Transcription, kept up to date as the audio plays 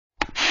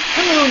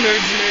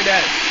nerds and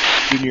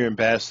nerdettes. Junior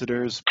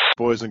ambassadors,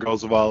 boys and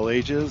girls of all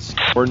ages.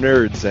 We're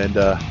nerds, and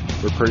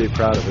we're pretty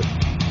proud of it.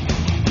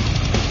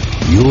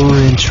 You're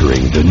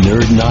entering the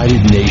Nerd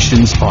United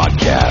Nations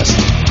podcast.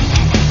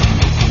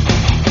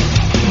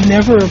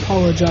 Never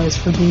apologize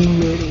for being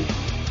nerdy.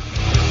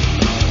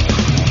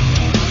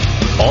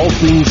 All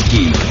things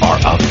geek are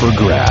up for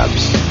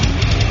grabs.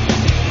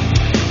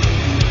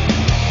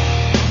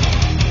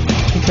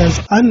 Because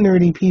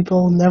unnerdy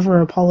people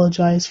never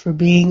apologize for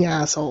being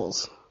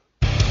assholes.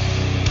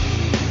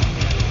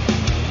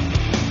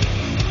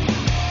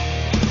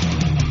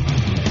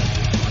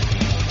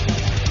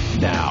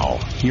 Now,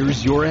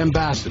 here's your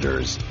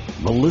ambassadors,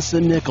 Melissa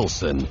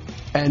Nicholson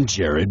and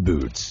Jared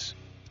Boots.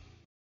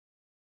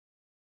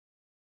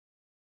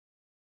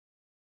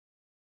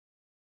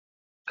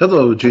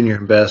 Hello, Junior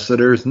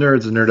Ambassadors,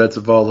 nerds and nerdettes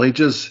of all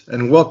ages,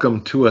 and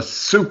welcome to a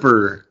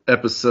super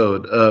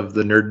episode of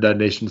the Nerd United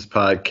Nations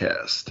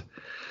podcast.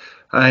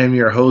 I am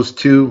your host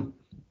to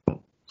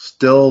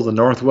still the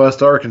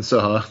Northwest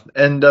Arkansas,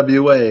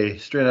 NWA,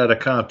 straight out of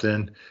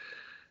Compton,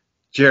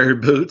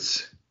 Jared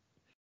Boots.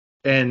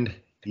 And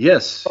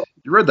yes,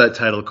 you read that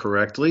title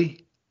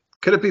correctly.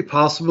 Could it be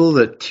possible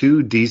that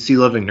two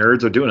DC-loving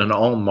nerds are doing an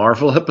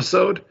all-Marvel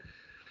episode?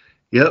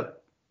 Yep.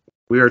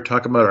 We are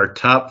talking about our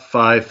top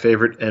 5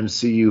 favorite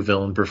MCU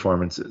villain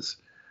performances.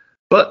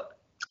 But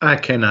I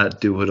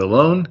cannot do it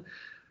alone.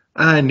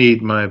 I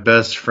need my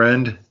best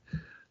friend,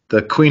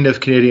 the queen of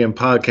Canadian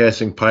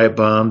podcasting pipe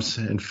bombs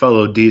and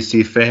fellow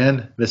DC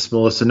fan, Miss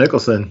Melissa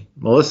Nicholson.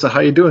 Melissa,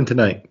 how you doing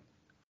tonight?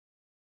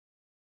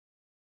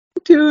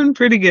 Doing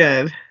pretty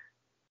good.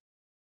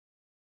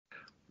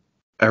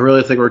 I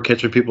really think we're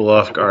catching people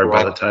off guard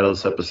by the title of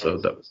this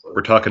episode. That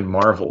we're talking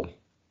Marvel.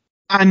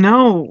 I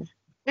know.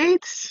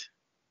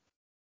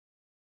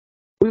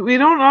 We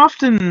don't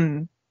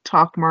often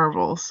talk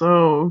Marvel,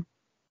 so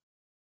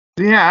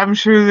yeah, I'm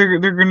sure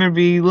they're gonna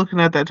be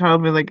looking at that title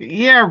and be like,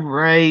 yeah,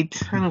 right,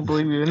 I don't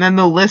believe you. And then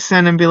they'll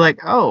listen and be like,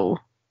 oh.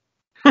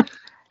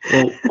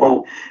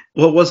 Well,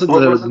 what wasn't the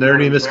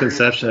nerdy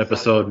misconception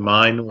episode?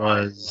 Mine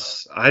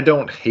was, I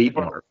don't hate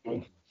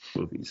Marvel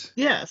movies.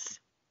 Yes.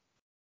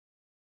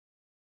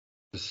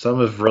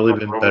 Some have really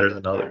been better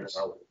than others.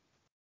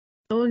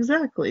 Oh,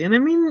 exactly. And I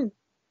mean,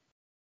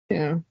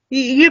 yeah,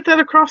 you get that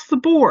across the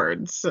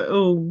board.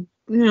 So,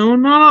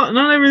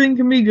 not everything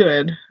can be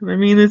good. I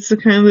mean, it's the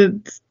kind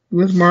of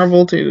with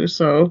Marvel too.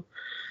 So,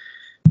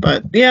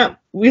 but yeah,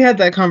 we had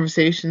that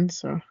conversation.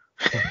 So,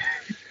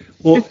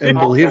 well, and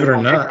believe it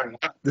or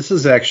not, this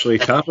is actually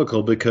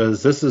topical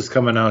because this is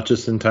coming out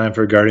just in time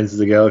for Guardians of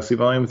the Galaxy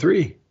Volume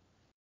 3.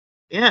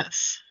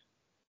 Yes.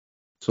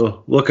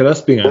 So look at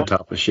us being on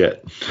top of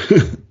shit.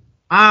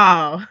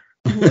 Wow,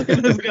 look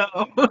at us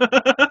go.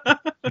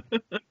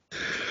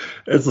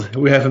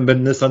 We haven't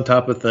been this on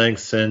top of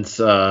things since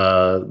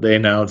they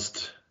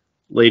announced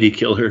Lady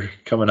Killer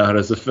coming out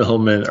as a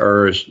film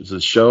or as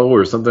a show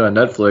or something on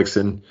Netflix,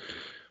 and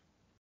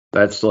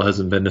that still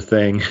hasn't been a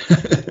thing.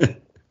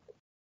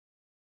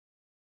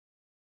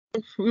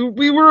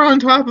 We were on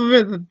top of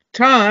it at the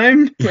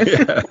time.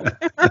 Yeah.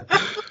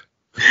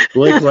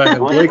 Blake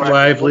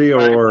Lively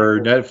or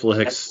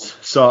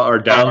Netflix saw our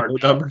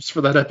download numbers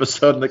for that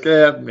episode and like,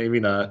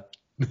 maybe not.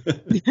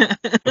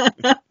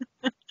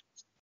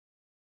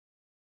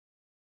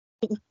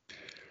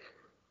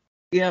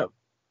 Yep.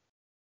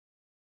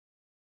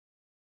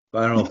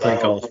 I don't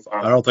think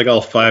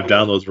all 5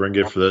 downloads we're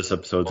gonna get for this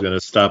episode is gonna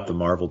stop the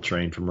Marvel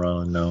train from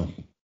rolling.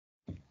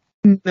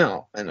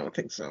 No, I don't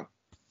think so.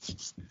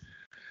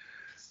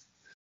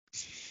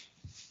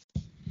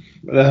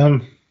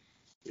 But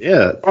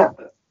yeah,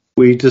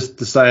 we just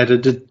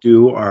decided to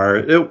do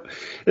it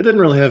didn't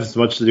really have as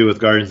much to do with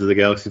Guardians of the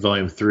Galaxy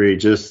Volume 3.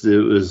 Just it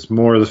was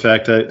more of the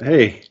fact that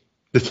hey,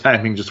 the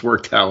timing just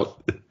worked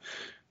out.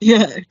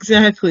 Yeah,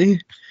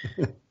 exactly.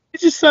 I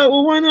just thought,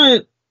 well, why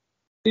not?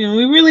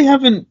 We really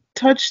haven't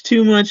touched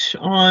too much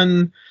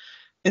on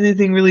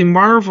anything really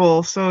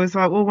Marvel, so I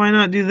thought, well, why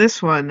not do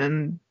this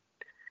one?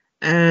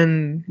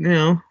 And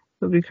it'll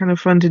be kind of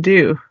fun to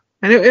do.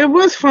 And it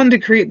was fun to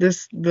create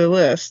the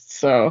list,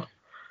 so.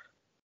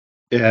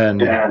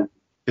 And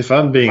if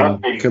I'm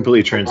being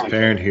completely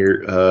transparent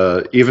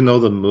here, even though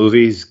the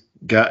movie's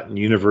gotten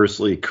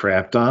universally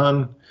crapped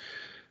on,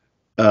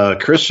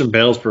 Christian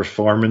Bale's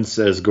performance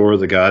as Gore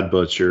the God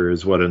Butcher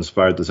is what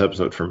inspired this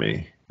episode for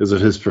me. Because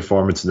of his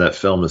performance in that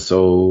film is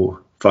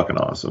so fucking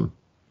awesome.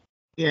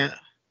 Yeah.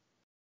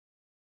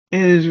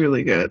 It is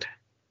really good.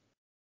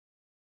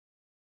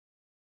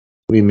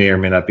 We may or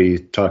may not be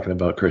talking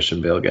about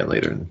Christian Bale again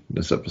later in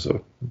this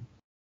episode.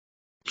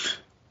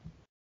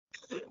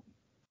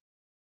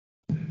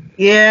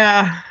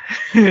 Yeah.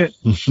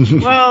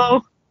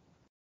 well,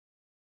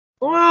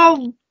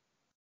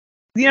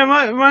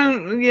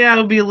 yeah,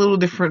 it'll be a little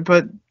different,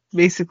 but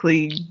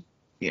basically,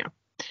 yeah.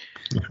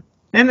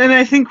 And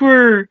I think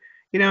we're,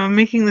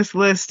 making this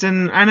list,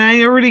 and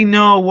I already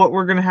know what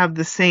we're gonna have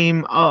the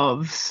same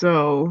of,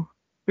 so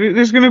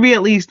there's gonna be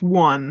at least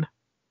one.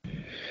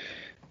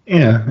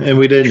 Yeah, and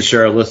we didn't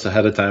share our list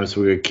ahead of time, so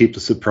we would keep the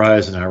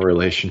surprise in our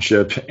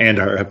relationship and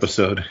our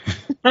episode.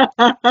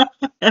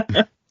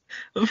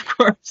 Of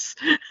course.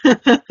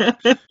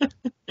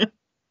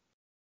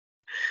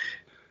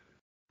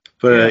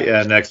 But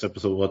yeah, next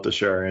episode we'll have to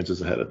share our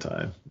answers ahead of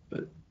time.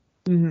 But,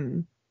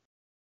 Mhm.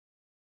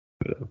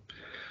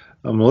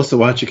 Melissa,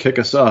 why don't you kick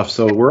us off?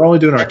 So we're only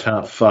doing our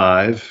top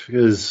 5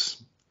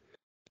 because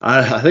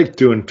I think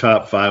doing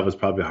top 5 was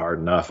probably hard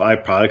enough. I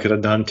probably could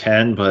have done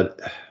 10, but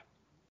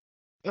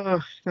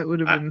Oh, that would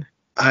have been.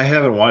 I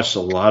haven't watched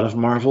a lot of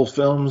Marvel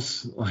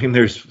films. I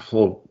mean,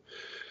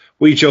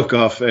 we joke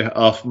off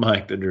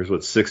mic that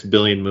there's 6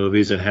 billion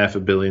movies and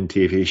 500 million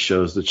TV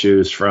shows to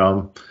choose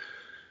from.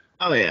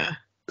 Oh yeah.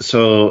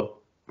 So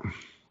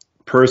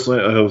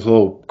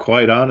personally,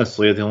 quite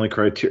honestly, the only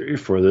criteria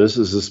for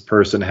this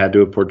person had to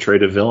have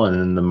portrayed a villain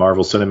in the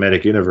Marvel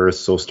Cinematic Universe.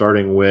 So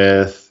starting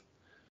with,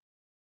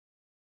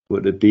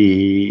 would it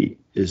be,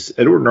 is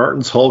Edward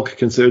Norton's Hulk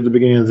considered the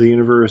beginning of the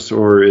universe,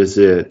 or is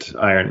it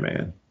Iron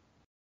Man?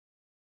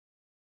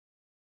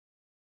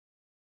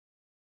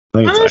 I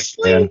think it's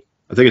Iron Man.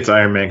 I think it's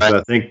Iron Man because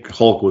I think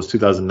Hulk was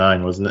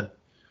 2009, wasn't it?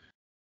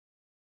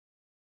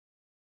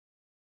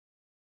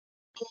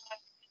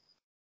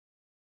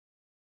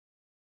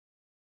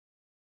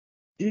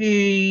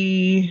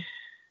 The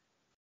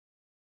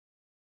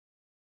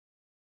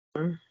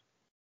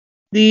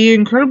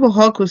Incredible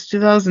Hulk was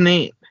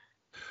 2008.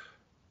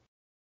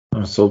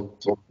 Oh, so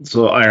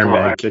Iron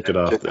Man kick it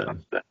off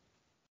then.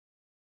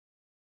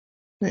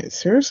 Wait,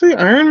 seriously?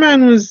 Iron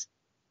Man was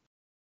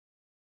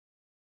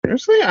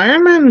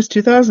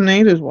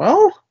 2008 as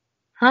well?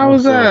 How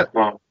was that?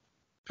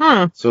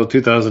 Huh. So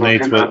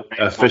 2008 is what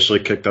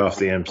officially kicked off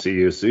the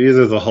MCU. So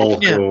either the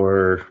Hulk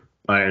or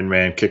Iron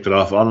Man kicked it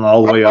off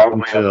all the way up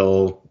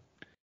until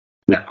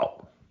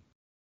now.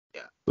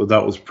 Yeah. So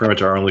that was pretty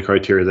much our only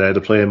criteria. They had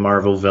to play a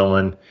Marvel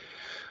villain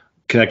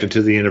connected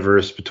to the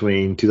universe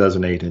between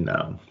 2008 and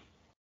now.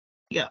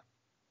 Yeah.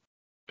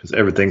 Because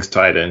everything's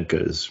tied in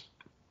because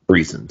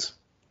reasons.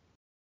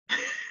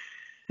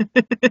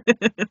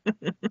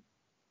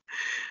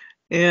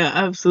 Yeah,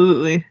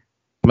 absolutely.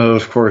 But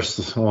of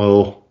course,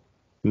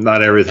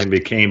 not everything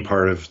became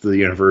part of the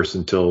universe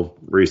until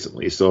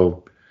recently.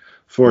 So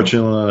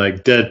fortunately,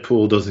 like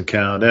Deadpool doesn't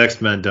count,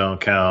 X-Men don't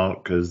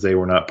count because they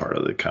were not part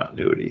of the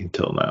continuity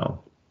until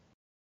now.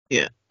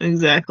 Yeah,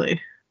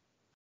 exactly.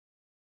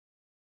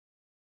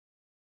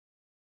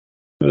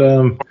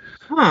 But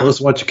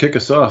Melissa, why don't you kick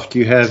us off? Do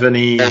you have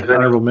any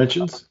honorable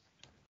mentions?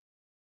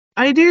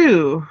 I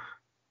do.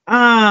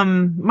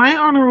 My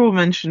honorable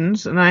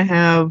mentions, and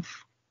I've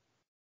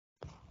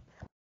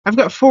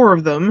got 4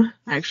 of them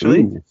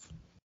actually.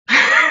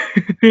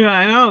 Yeah,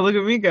 I know. Look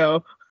at me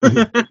go.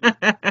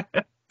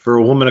 For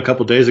a woman a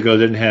couple days ago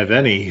didn't have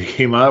any, you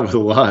came out with a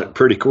lot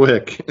pretty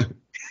quick.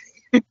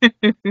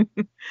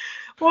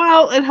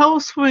 Well, it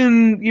helps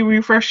when you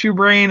refresh your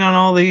brain on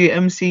all the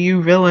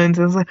MCU villains.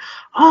 I was like,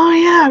 oh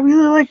yeah, I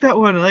really like that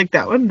one. I like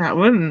that one, that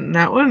one, and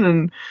that one.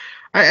 And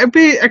I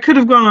could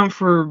have gone on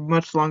for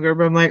much longer,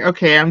 but I'm like,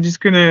 okay, I'm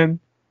just gonna,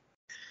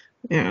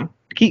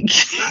 keep.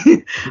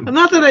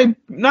 not that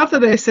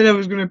I said I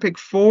was gonna pick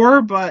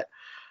 4, but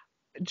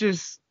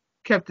just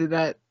kept it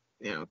at,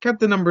 kept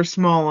the number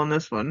small on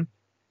this one.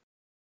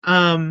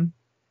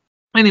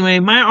 Anyway,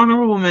 my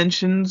honorable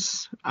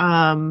mentions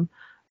are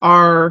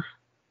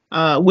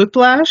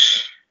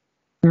Whiplash,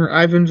 or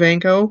Ivan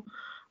Vanko,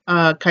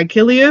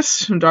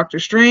 Caecilius from Doctor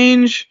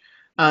Strange,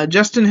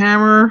 Justin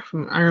Hammer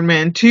from Iron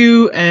Man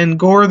 2, and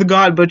Gore the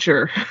God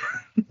Butcher.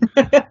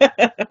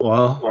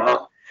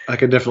 Well, I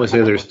can definitely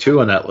say there's 2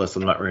 on that list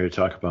I'm not ready to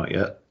talk about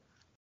yet.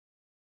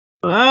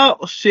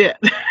 Well, shit.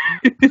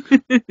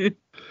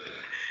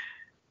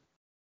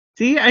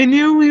 See, I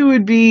knew we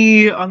would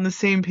be on the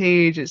same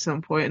page at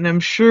some point, and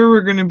I'm sure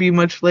we're going to be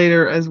much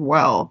later as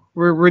well.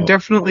 We're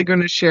definitely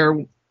going to share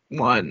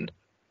one.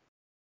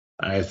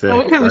 I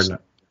think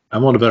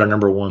I'm on about our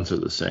number 1s are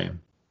the same.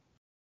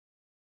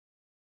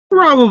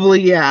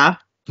 Probably, yeah.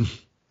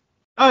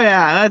 Oh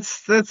yeah,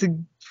 that's a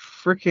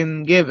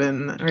freaking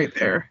given right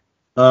there.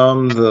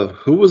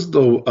 Who was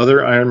the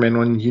other Iron Man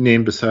one you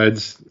named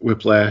besides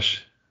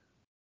Whiplash?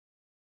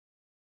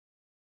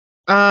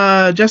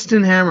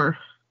 Justin Hammer.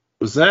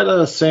 Was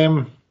that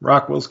Sam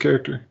Rockwell's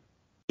character?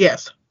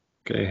 Yes.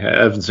 Okay,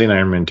 I haven't seen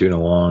Iron Man 2 in a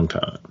long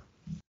time.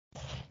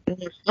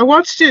 I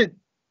watched it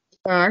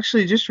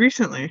actually just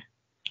recently.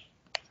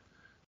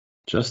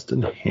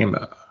 Justin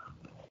Hammer.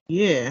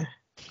 Yeah.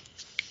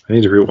 I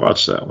need to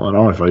rewatch that one. I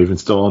don't know if I even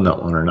still own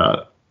that one or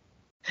not.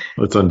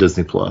 It's on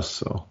Disney Plus,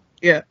 so.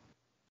 Yeah.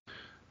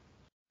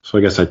 So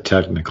I guess I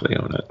technically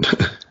own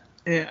it.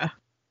 Yeah.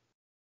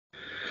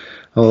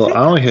 Well,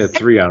 I only had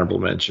 3 honorable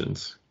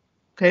mentions.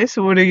 Okay,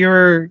 so what are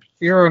your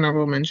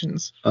honorable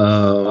mentions?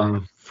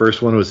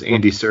 First one was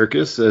Andy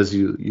Serkis as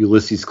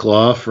Ulysses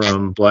Klaue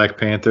from Black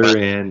Panther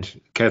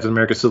and Captain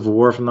America: Civil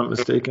War, if I'm not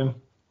mistaken.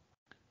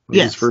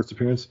 Yes. His first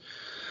appearance.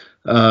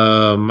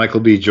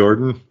 Michael B.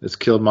 Jordan as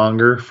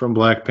Killmonger from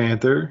Black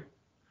Panther.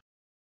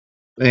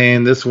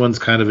 And this one's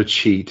kind of a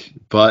cheat,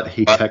 but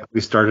he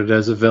technically started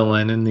as a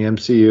villain in the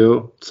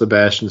MCU.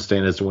 Sebastian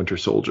Stan as the Winter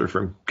Soldier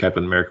from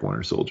Captain America: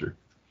 Winter Soldier.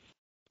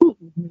 Ooh,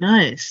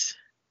 nice.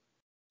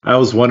 I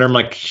was wondering,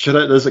 like,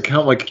 does it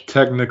count? Like,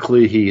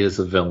 technically, he is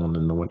a villain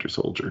in the Winter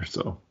Soldier,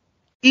 so.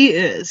 He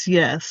is,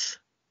 yes.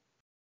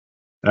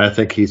 And I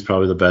think he's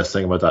probably the best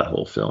thing about that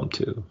whole film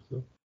too.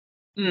 So.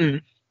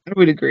 I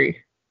would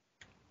agree.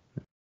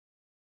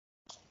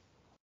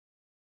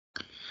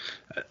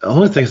 The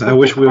only thing is, I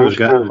wish we would have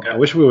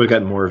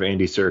gotten more of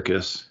Andy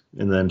Serkis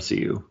in the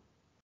MCU.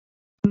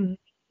 Mm.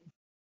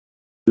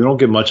 We don't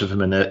get much of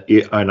him in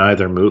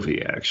either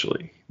movie,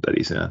 actually, that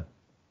he's in.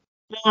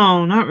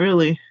 No, not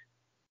really.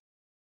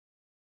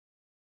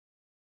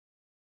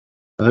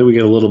 I think we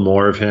get a little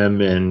more of him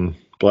in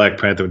Black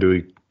Panther.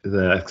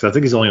 Because I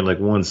think he's only in like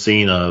one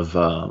scene of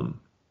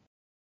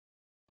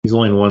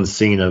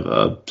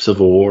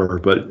Civil War,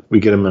 but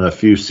we get him in a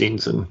few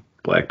scenes in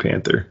Black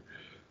Panther.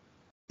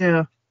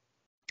 Yeah.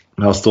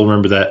 And I'll still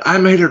remember that. I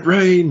made it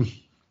rain.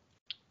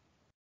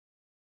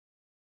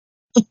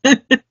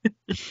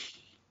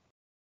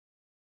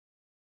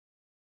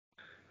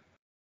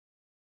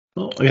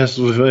 Well, I guess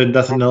with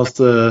nothing else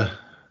to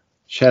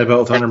chat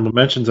about with honorable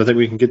mentions, I think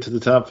we can get to the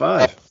top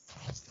 5.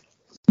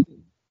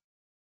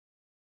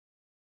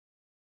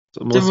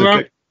 So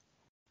Melissa,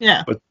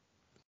 yeah. But,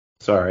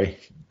 sorry.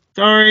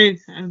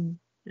 Sorry.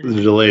 The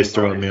delay is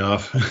throwing me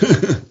off.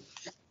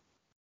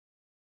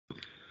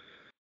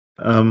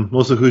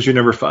 Melissa, who's your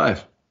number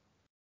 5?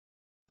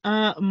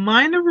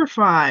 My number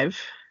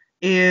 5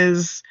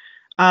 is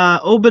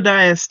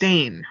Obadiah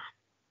Stane.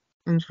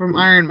 It's from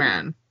Iron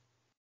Man.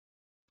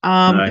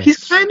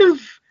 Nice.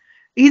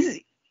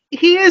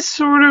 He is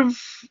sort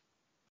of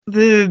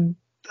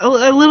a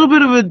little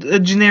bit of a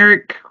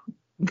generic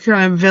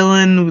kind of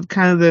villain with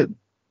kind of the,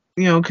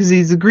 because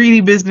he's a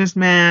greedy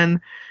businessman,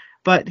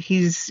 but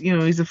he's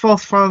a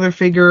false father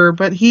figure,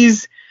 but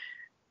he's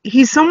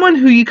someone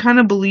who you kind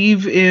of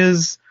believe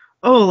is,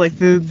 like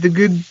the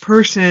good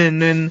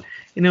person, and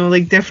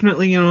like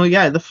definitely,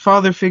 the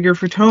father figure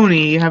for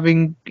Tony,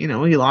 having, he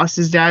lost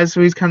his dad,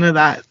 so he's kind of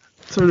that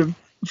sort of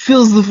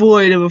fills the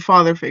void of a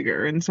father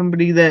figure and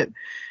somebody that,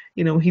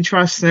 he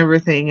trusts and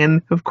everything.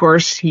 And of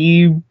course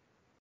he,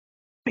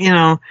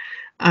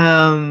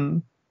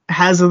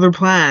 has other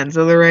plans,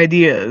 other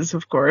ideas,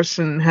 of course,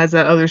 and has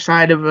that other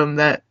side of him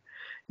that,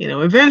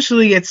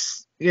 eventually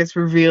gets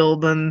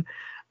revealed. And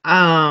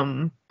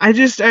I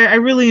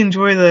really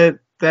enjoy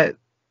that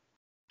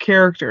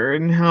character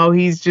and how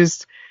he's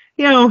just,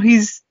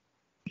 he's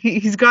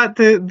got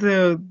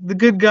the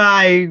good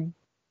guy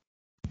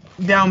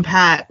down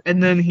pat,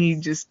 and then he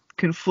just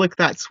can flick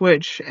that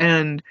switch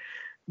and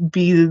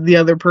be the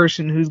other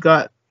person who's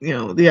got,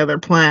 the other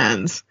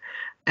plans.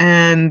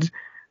 And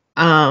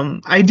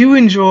I do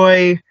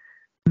enjoy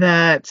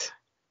that,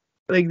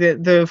 like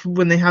the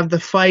when they have the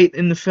fight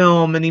in the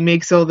film and he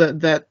makes all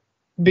that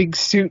big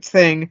suit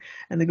thing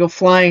and they go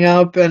flying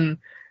up, and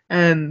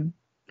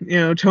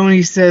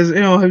Tony says,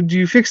 do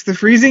you fix the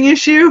freezing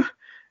issue?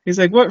 He's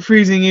like, what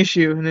freezing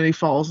issue? And then he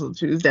falls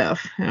to his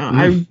death.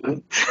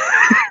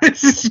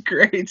 This is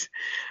great.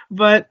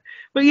 But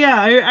yeah,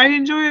 I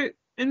enjoy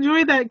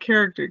that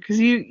character because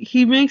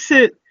he makes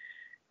it,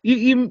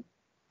 you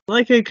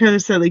like I kind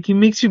of said, like he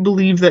makes you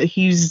believe that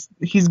he's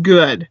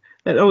good,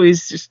 that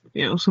he's just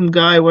some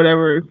guy,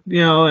 whatever,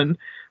 and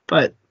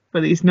but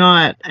he's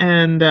not.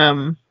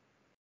 And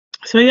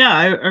so yeah,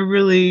 I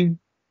really,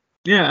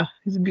 yeah,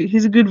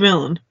 he's a good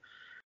villain.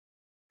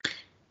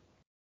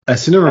 I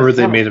seem to remember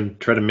they made him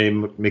try to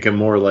make him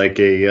more like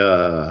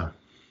a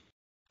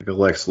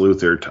Lex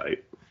Luthor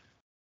type.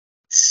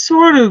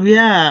 Sort of,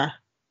 yeah.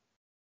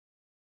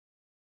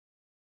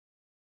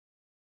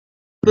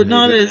 But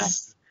not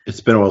as...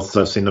 It's been a while since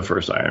I've seen the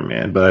first Iron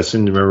Man, but I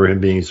seem to remember him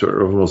being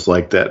sort of almost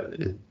like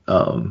that,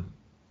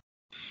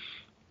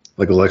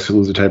 like a Lex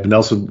Luthor type. And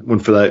also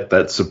went for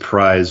that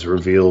surprise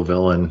reveal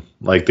villain,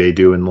 like they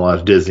do in a lot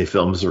of Disney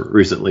films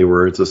recently,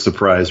 where it's a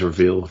surprise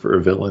reveal for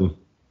a villain.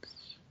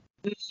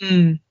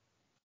 Mm-hmm.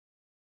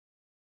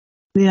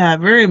 Yeah,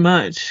 very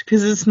much.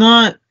 Because it's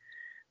not,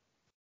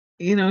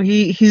 he kind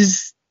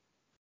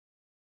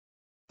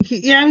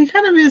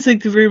of is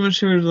like very much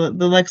sort of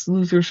the Lex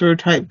Luthor sort of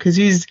type, because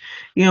he's,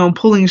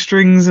 pulling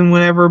strings and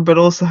whatever, but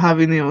also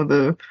having,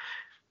 the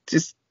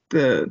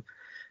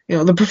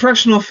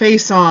professional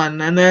face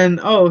on, and then,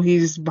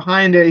 he's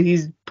behind it,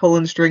 he's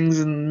pulling strings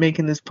and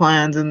making his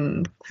plans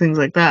and things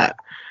like that.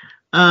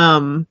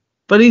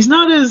 But he's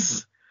not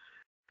as,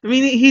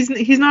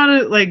 he's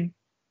not like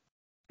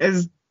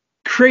as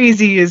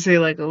crazy as, say,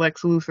 like a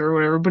Lex Luthor or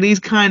whatever, but he's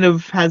kind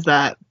of has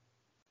that,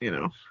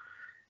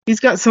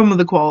 he's got some of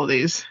the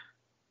qualities.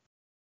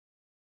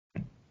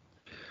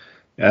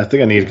 Yeah, I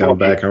think I need to go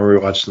back and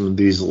rewatch some of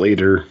these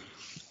later,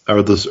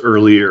 or those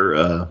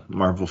earlier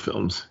Marvel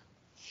films.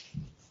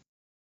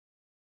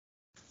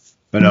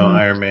 But no,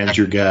 Iron Man's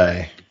your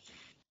guy.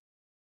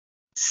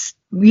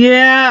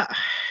 Yeah,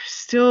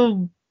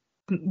 still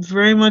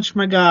very much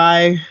my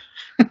guy.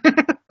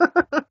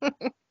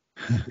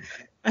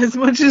 as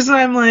much as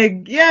I'm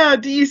like, yeah,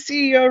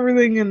 DC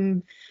everything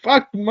and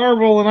fuck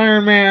Marvel and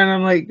Iron Man,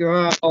 I'm like,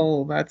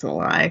 oh, that's a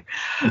lie.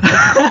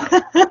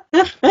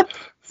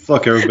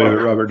 Fuck everybody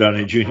but Robert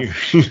Downey Jr.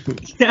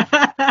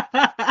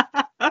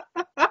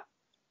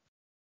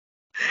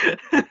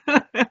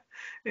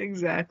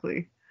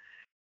 Exactly.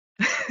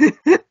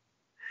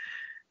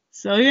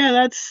 So yeah,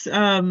 that's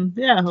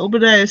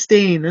Obadiah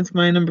Stane. That's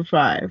my number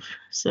 5.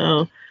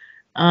 So,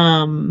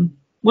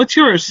 what's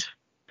yours?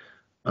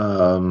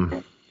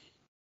 I'm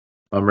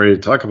ready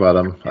to talk about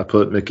him. I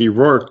put Mickey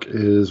Rourke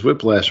as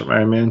Whiplash from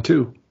Iron Man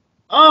 2.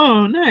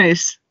 Oh,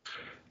 nice.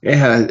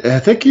 Yeah, I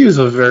think he was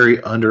a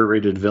very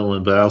underrated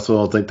villain, but I also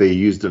don't think they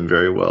used him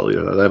very well.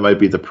 That might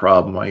be the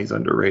problem why he's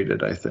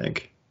underrated, I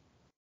think.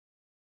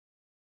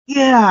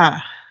 Yeah,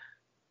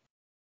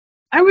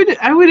 I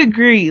would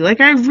agree.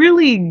 Like I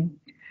really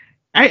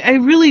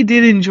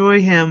did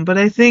enjoy him, but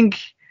I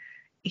think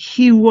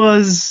he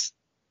was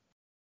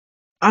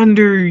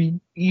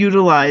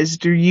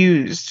underutilized or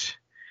used,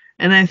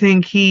 and I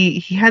think he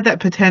had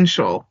that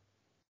potential.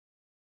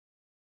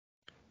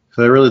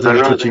 So I really think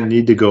that's what you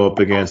need to go up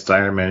against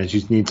Iron Man is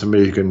you need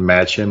somebody who can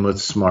match him with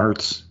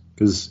smarts.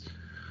 Because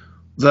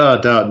without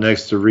a doubt,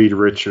 next to Reed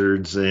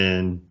Richards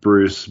and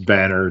Bruce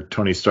Banner,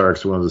 Tony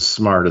Stark's one of the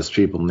smartest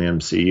people in the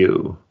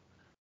MCU.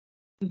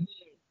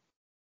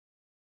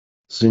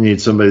 So you need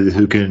somebody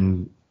who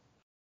can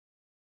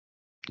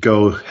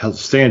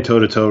stand toe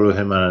to toe with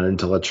him on an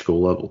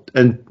intellectual level.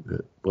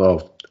 And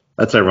well,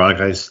 that's ironic.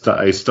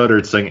 I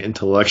stuttered saying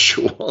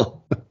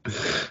intellectual.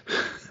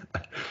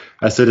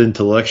 I said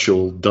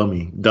intellectual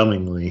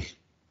dumbingly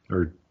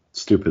or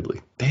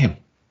stupidly. Damn.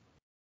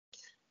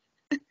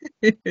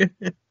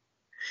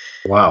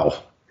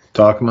 Wow.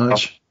 Talk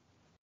much?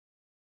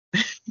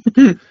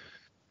 I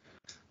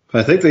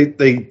think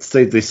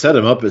they set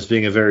him up as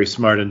being a very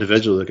smart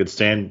individual that could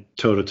stand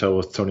toe to toe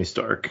with Tony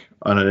Stark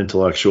on an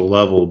intellectual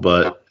level,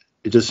 but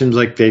it just seems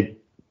like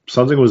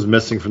something was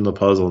missing from the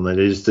puzzle and they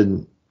just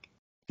didn't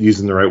use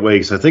him the right way.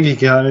 Because I think he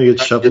kind of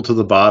gets shuffled to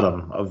the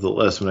bottom of the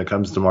list when it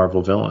comes to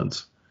Marvel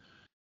villains.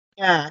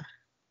 Yeah,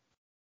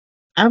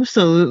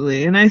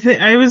 absolutely. And I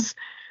think I was,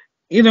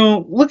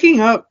 looking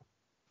up,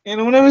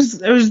 when I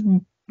was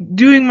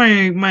doing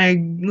my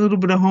little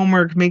bit of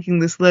homework, making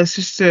this list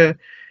just to,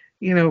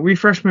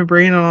 refresh my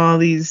brain on all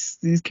these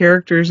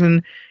characters,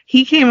 and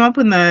he came up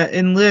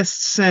in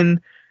lists,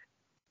 and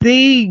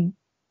they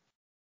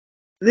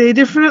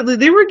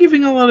were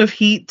giving a lot of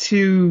heat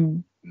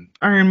to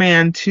Iron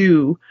Man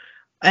 2,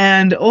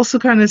 and also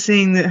kind of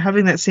saying that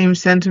having that same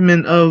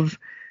sentiment of,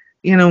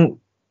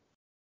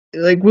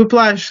 like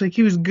Whiplash, like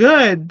he was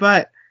good,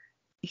 but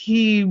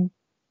he,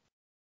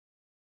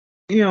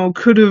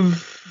 could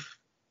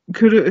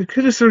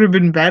have sort of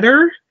been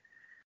better.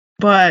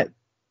 But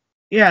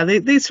yeah,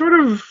 they sort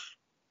of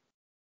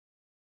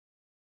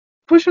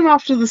push him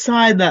off to the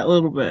side that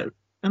little bit.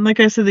 And like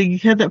I said, he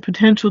had that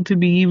potential to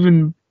be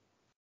even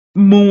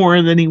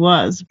more than he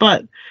was.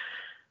 But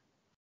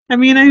I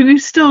mean, he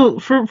still,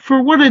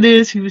 for what it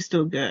is, he was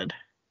still good.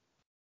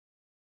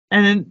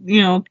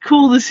 And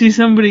cool to see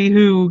somebody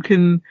who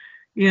can,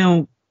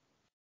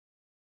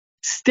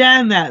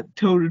 stand that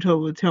toe to toe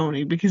with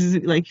Tony, because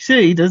like you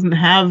say, he doesn't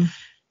have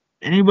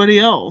anybody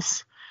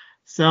else.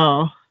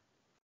 So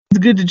it's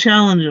good to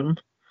challenge him.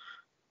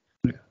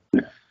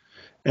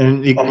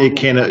 And it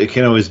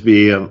can't always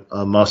be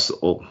a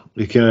muscle.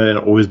 It can't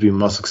always be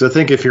muscle. Because I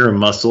think if you're a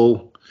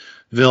muscle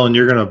villain,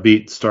 you're going to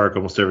beat Stark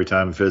almost every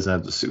time if he doesn't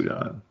have the suit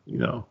on.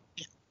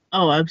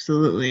 Oh,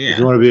 absolutely, yeah. If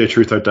you want to be a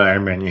true threat to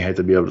Iron Man, you have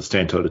to be able to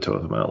stand toe to toe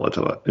with him on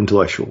an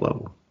intellectual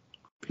level.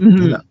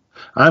 Mm-hmm.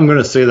 I'm going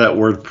to say that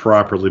word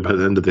properly by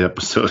the end of the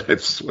episode, I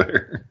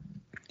swear.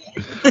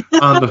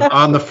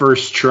 on the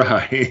first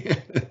try.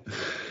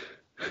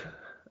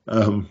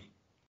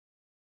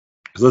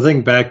 Because I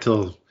think back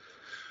to,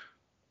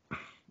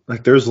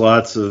 like, there's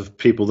lots of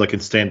people that can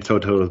stand toe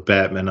to toe with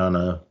Batman on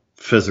a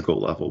physical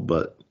level,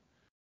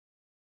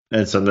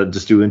 and some that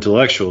just do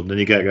intellectual. Then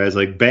you got guys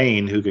like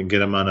Bane who can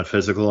get him on a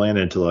physical and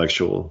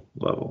intellectual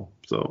level.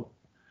 So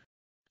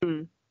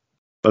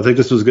I think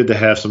this was good to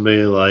have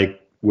somebody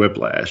like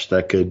Whiplash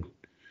that could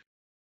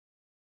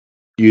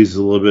use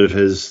a little bit of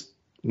his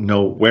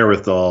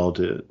wherewithal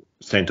to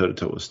stand toe to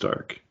toe with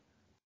Stark.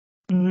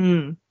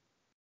 Mm-hmm.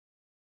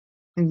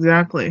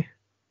 Exactly.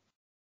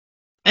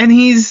 And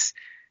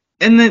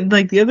then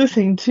like the other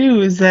thing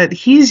too is that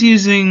he's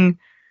using,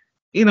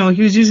 he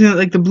was using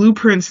like the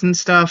blueprints and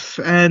stuff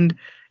and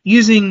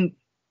using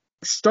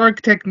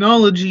Stark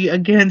technology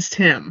against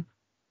him.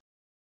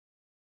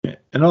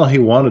 And all he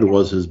wanted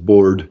was his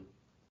board.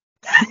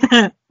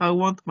 I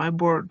want my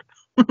board.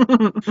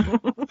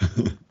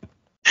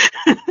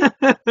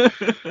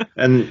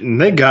 And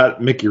they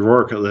got Mickey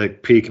Rourke at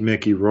like peak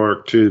Mickey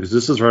Rourke too, because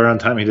this is right around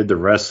the time he did The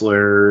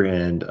Wrestler,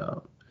 and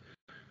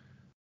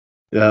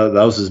that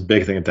was his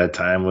big thing at that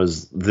time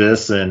was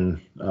this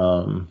and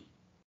The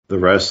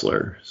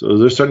Wrestler. So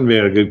there's starting to be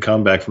a good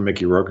comeback from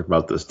Mickey Rourke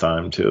about this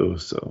time too.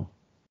 So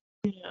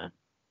yeah,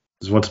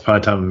 because Once Upon a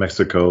Time in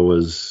Mexico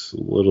was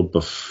a little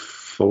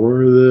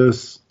before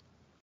this.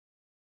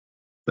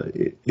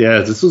 Yeah,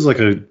 this was like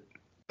a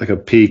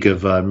peak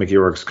of Mickey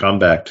Rourke's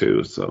comeback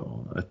too.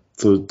 So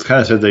it's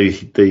kind of said they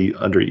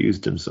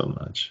underused him so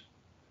much.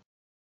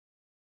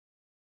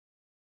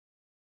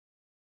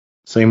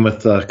 Same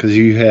with because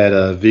you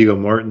had Viggo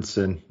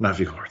Mortensen, not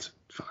Viggo Mortensen.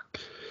 Fuck,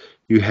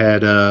 you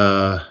had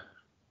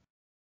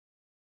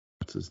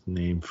what's his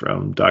name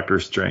from Doctor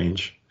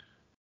Strange?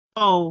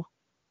 Oh,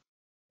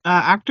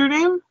 actor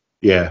name?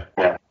 Yeah,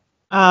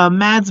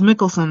 Mads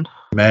Mikkelsen.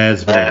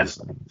 Mads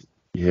Mikkelsen.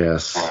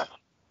 Yes.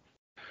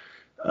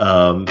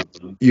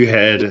 You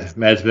had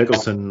Mads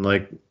Mikkelsen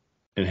like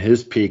in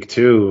his peak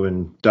too,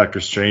 and Doctor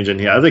Strange,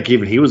 and I think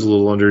even he was a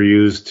little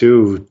underused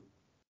too.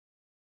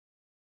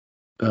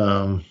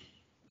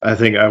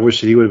 I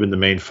wish he would have been the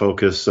main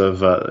focus of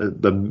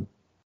the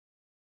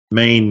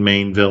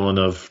main villain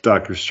of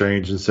Doctor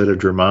Strange instead of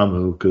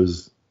Dormammu,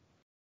 because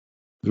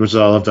as much as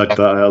I love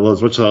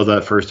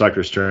that first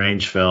Doctor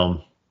Strange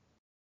film,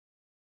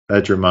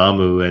 that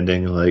Dormammu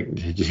ending, like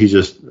he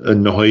just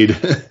annoyed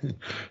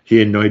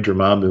he annoyed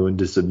Dormammu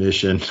into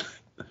submission.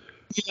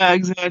 Yeah,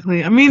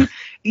 exactly. I mean,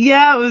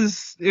 yeah, it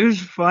was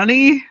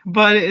funny,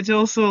 but it's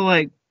also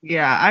like,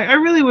 yeah, I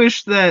really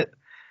wish that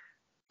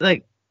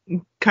like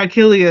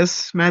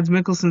Caecilius, Mads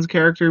Mikkelsen's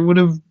character, would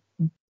have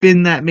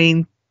been that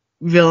main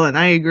villain.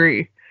 I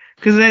agree.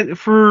 Because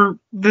for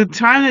the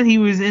time that he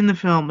was in the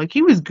film, like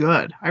he was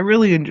good. I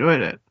really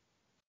enjoyed it.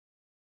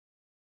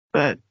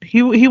 But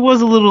he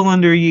was a little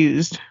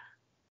underused.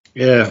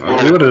 Yeah, if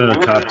we would have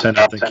done a top 10,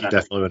 I think he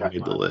definitely would have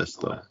made the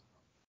list, though.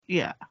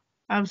 Yeah,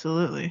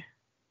 absolutely.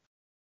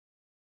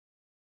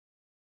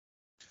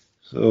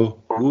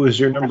 So, who is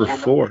your number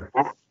 4?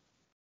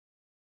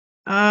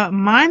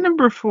 My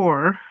number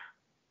 4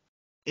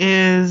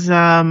 is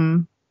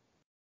Hela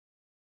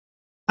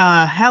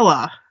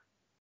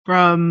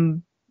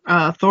from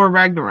Thor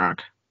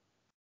Ragnarok.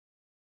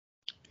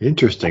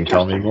 Interesting.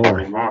 Tell me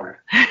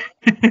more.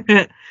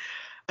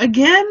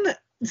 Again,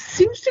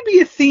 seems to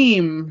be a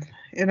theme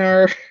in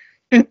our.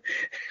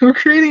 We're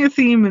creating a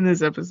theme in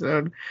this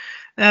episode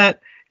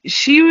that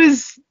she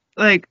was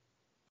like,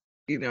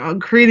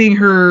 creating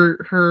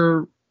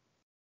her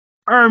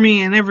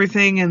army and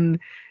everything, and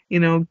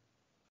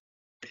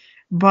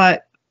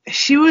but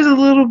she was a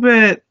little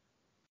bit.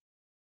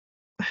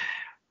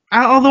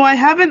 Although I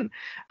haven't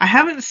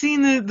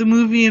seen the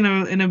movie in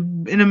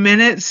a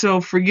minute,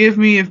 so forgive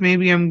me if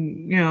maybe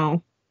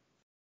I'm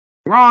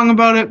wrong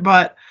about it,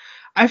 but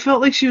I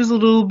felt like she was a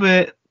little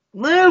bit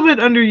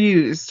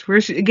underused. Where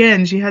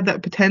she had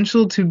that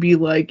potential to be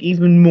like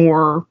even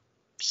more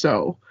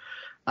so.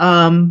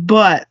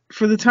 But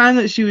for the time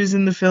that she was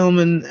in the film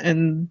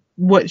and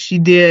what she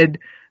did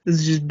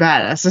was just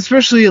badass,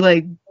 especially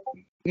like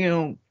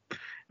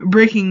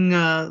breaking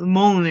the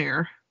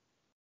Mjolnir.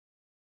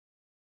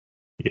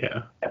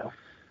 Yeah.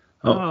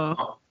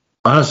 Oh.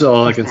 Honestly,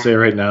 all I can say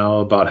right now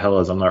about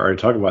Hela is I'm not ready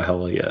to talk about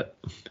Hela yet.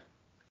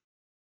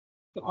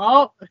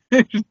 Oh.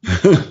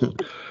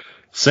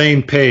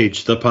 Same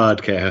page, the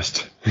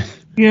podcast.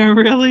 Yeah,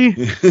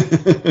 really?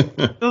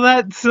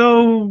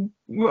 So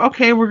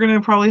okay, we're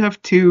gonna probably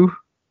have two.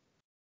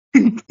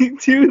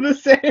 Two the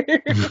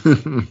same.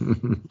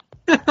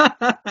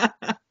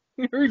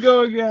 Here we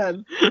go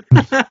again.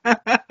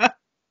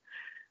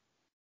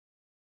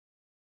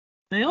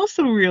 I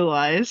also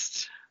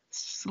realized,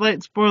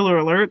 slight spoiler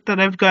alert, that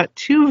I've got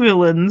 2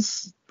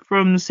 villains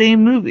from the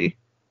same movie.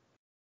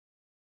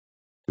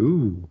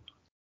 Ooh.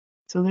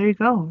 So there you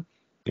go.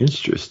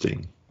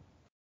 Interesting.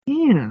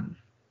 Yeah.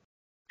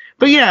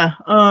 But yeah,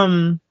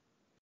 I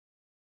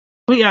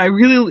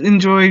really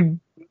enjoyed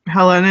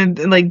Helen,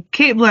 and like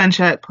Cate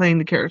Blanchett playing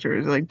the character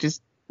is like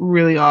just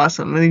really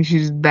awesome. I think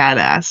she's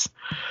badass.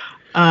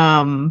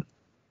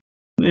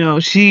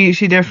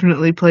 She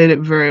definitely played it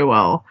very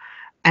well.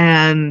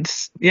 And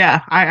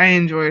yeah, I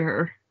enjoyed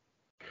her.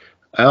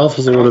 I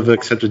also would have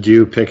accepted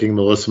you picking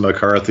Melissa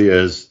McCarthy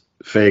as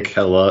fake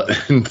Hela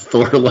in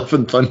Thor: Love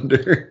and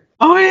Thunder.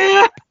 Oh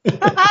yeah.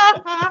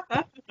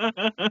 I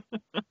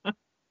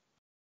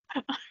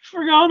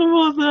forgot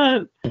about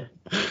that.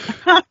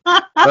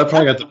 That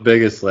probably got the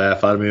biggest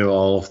laugh out of me of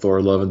all of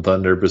Thor: Love and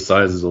Thunder,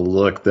 besides the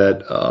look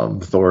that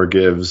Thor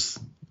gives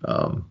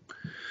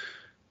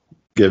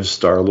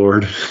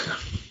Star-Lord.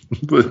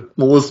 But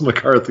Melissa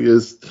McCarthy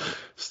as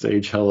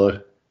stage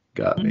Hela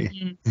got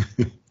me.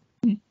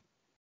 Mm-hmm.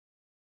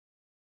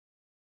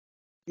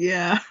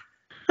 Yeah.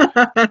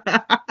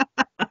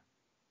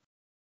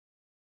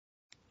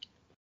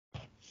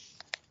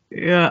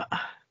 Yeah.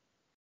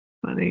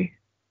 Funny.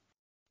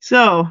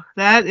 So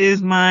that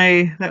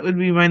would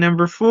be my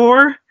number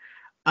 4.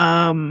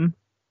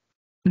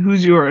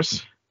 Who's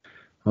yours?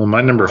 Well,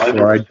 my number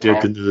 4, I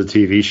dipped into the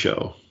TV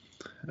show.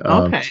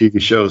 Okay.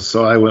 TV shows.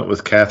 So I went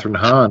with Kathryn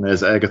Hahn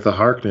as Agatha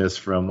Harkness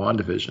from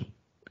WandaVision.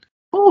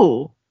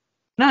 Oh,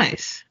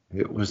 nice.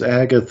 It was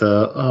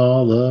Agatha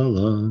all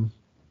along.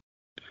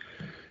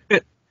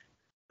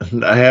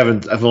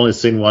 I've only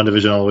seen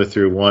WandaVision all the way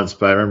through once,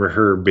 but I remember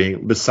her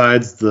being,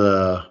 besides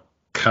the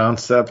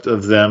concept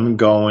of them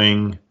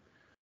going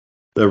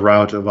the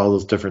route of all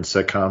those different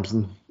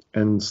sitcoms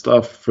and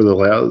stuff for the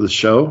layout of the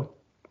show,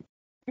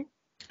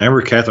 I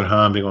remember Catherine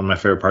Hahn being one of my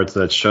favorite parts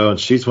of that show, and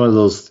she's one of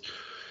those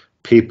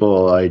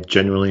people I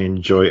genuinely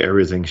enjoy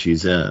everything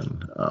she's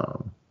in.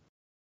 I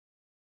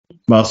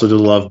also do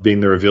love being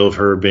the reveal of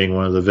her being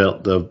one of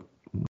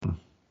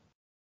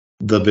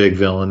the big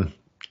villain,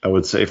 I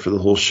would say, for the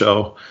whole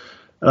show.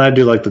 And I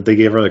do like that they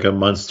gave her like a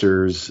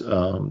Munsters.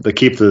 They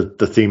keep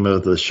the theme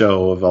of the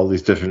show of all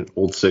these different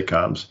old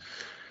sitcoms.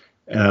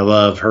 And I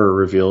love her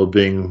reveal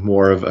being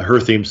more of her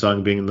theme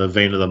song being in the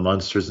vein of the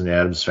Munsters and the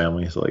Addams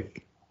Family. It's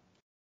like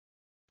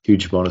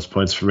huge bonus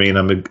points for me.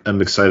 And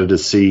I'm excited to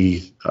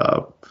see,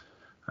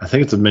 I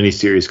think it's a mini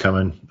series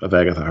coming of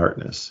Agatha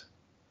Harkness.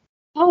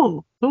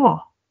 Oh,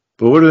 cool.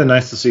 But it would have been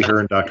nice to see her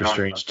in Doctor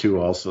Strange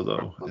too, also,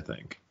 though, I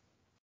think.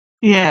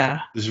 Yeah.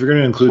 If you're going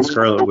to include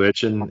Scarlet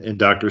Witch in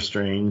Doctor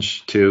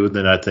Strange too,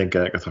 then I think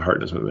Agatha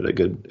Harkness would have been a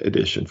good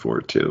addition for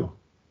it too.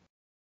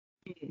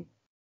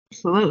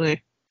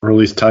 Absolutely. Or at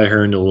least tie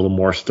her into a little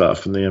more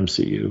stuff in the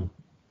MCU.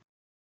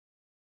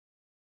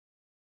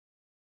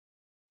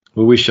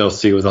 Well, we shall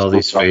see with all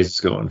these phases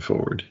going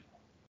forward.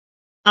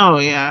 Oh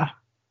yeah.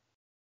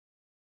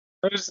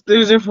 There's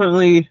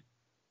definitely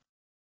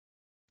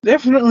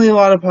a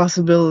lot of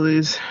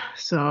possibilities.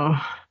 So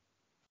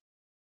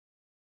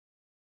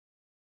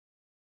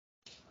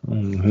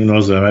who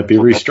knows? That might be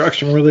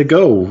restructuring where they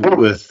go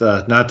with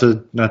not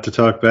to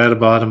talk bad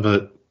about them,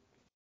 but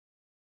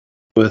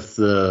with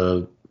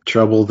the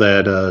trouble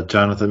that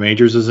Jonathan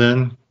Majors is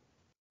in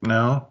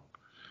now,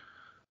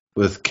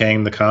 with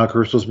Kang the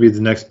Conqueror supposed to be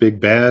the next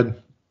big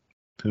bad.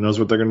 Who knows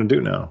what they're going to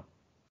do now?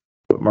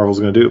 What Marvel's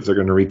going to do, if they're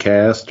going to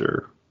recast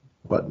or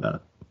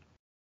whatnot.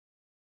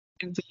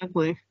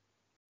 exactly.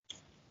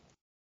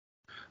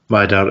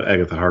 I doubt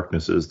Agatha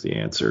Harkness is the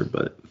answer,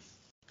 but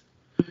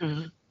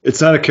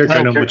it's not a character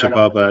I know much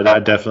about, but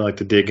I'd definitely like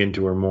to dig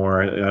into her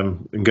more.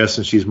 I'm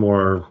guessing she's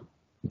more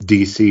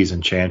DC's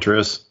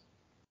Enchantress.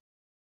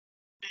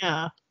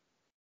 Yeah.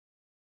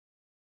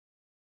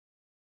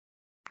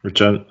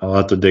 Which I'll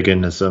have to dig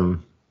into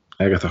some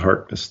Agatha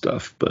Harkness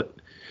stuff, but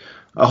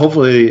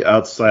hopefully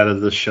outside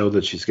of the show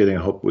that she's getting,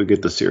 I hope we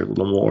get to see her a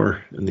little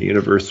more in the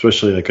universe,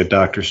 especially like a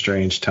Doctor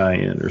Strange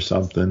tie-in or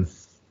something.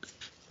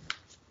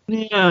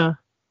 Yeah.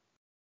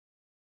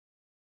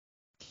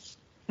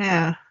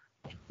 Yeah.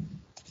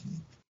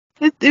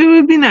 It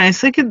would be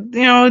nice. Like,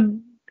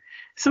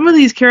 some of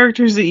these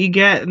characters that you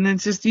get, and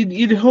it's just,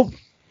 you'd hope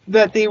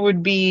that they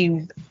would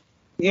be,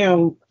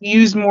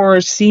 used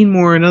more, seen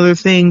more in other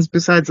things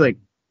besides, like,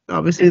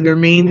 obviously their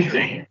main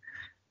thing.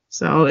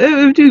 So it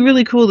would be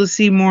really cool to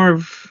see more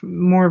of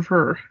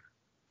her.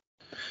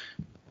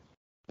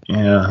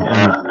 Yeah,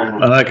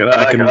 and I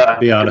can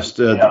be honest.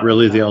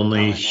 Really, the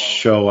only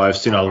show I've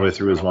seen all the way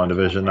through is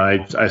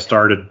WandaVision. I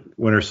started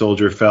Winter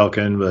Soldier,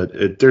 Falcon,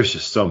 but there's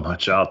just so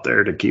much out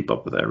there to keep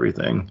up with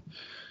everything.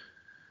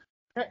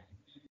 I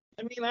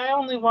mean, I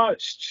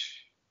watched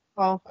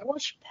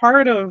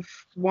part of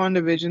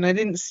WandaVision. I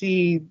didn't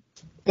see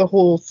the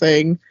whole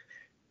thing.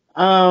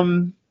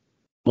 Well,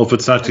 if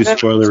it's not too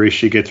spoilery,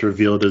 she gets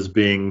revealed as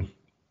being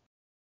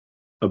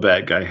a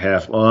bad guy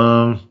half.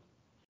 2/3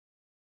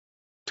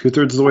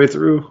 of the way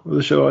through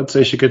the show, I'd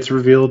say she gets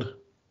revealed.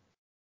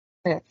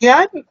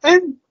 Yeah,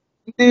 I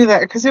knew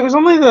that because it was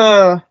only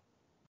the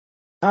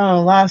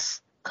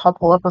last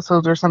couple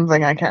episodes or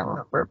something. I can't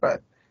remember,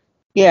 but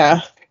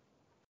yeah,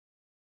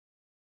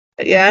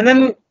 and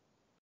then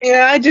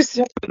I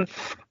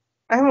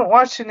haven't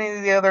watched any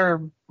of the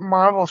other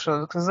Marvel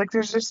shows because like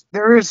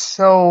there is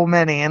so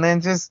many, and then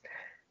just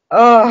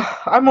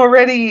I'm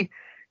already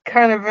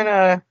kind of in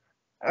a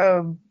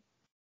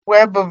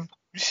web of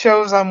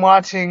shows I'm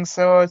watching,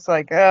 so it's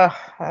like I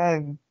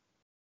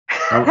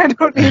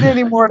don't need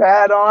any more to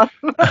add on.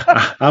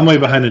 I'm way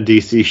behind in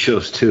DC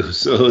shows too,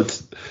 so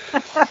it's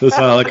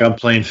not like I'm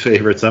playing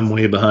favorites. I'm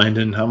way behind,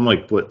 and I'm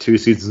like 2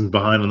 seasons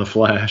behind on The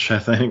Flash, I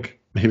think,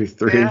 maybe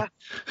 3. Yeah.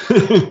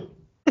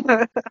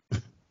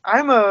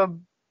 I'm a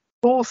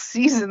full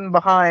season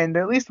behind,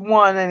 at least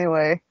one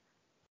anyway.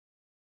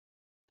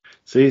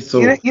 See, so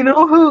you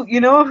know who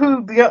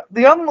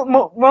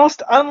the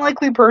most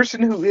unlikely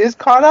person who is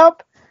caught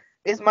up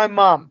is my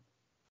mom.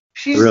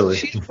 She's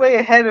way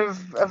ahead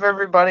of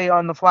everybody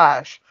on The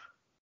Flash.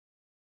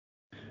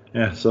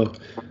 Yeah, so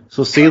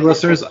see,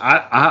 listeners,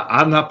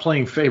 I'm not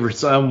playing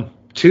favorites. I'm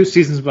 2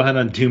 seasons behind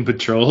on Doom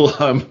Patrol.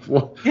 I'm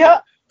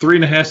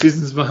 3.5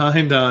 seasons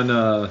behind on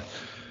The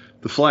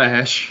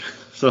Flash.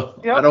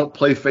 So I don't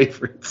play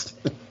favorites.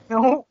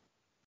 No.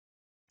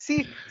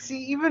 See,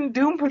 even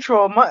Doom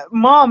Patrol, my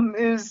mom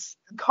is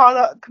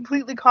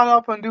completely caught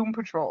up on Doom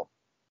Patrol.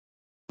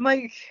 I'm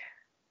like,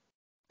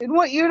 in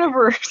what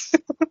universe?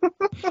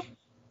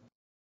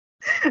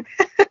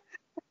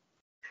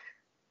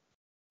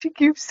 She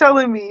keeps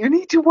telling me, you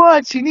need to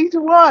watch,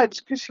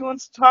 because she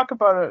wants to talk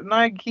about it, and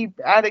I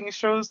keep adding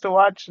shows to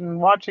watch and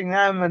watching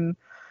them, and,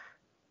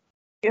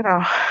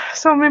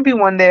 so maybe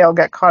one day I'll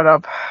get caught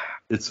up.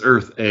 It's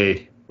Earth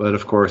A, but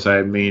of course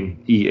I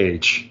mean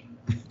EH.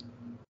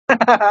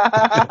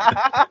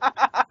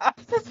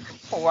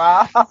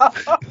 Wow.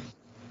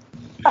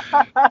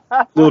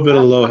 A little bit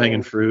of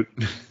low-hanging fruit.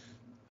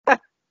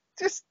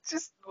 Just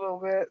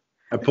bit.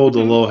 I pulled the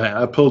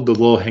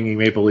low hanging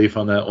maple leaf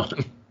on that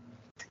one.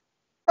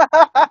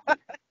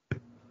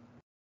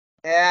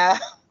 Yeah.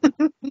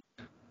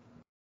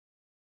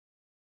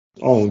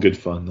 All in good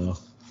fun though.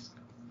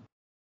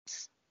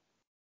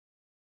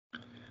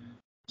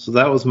 So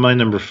that was my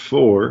number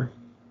 4.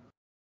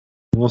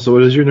 Well, so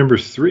what is your number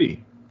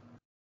 3?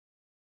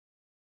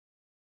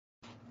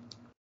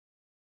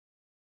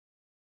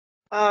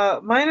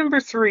 My number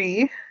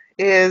 3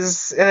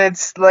 is, and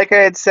it's like I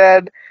had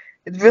said,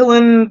 it's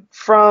villain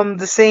from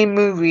the same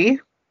movie.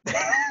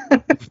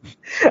 I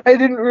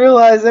didn't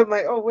realize that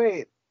oh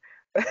wait.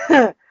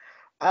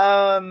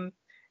 um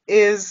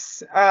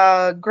is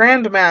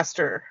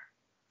Grandmaster.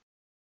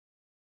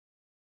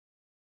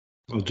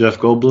 Well, Jeff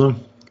Goldblum.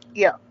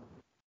 Yeah.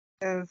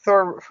 And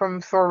Thor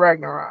from Thor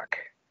Ragnarok.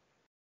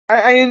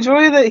 I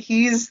enjoy that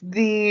he's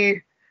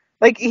he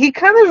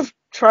kind of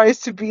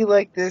tries to be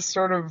like this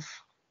sort of,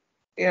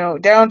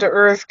 down to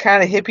earth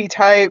kind of hippie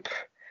type,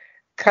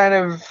 kind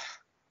of,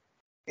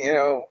 you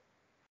know,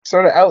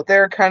 sort of out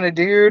there kind of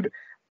dude,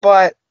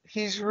 but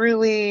he's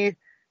really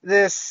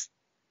this,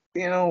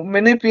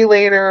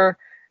 manipulator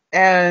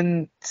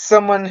and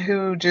someone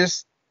who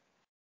just,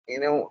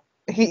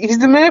 he's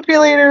the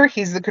manipulator,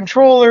 he's the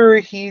controller,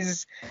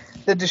 he's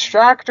the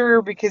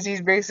distractor because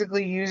he's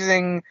basically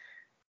using,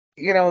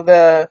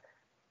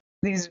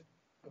 these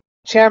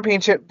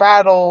championship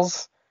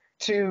battles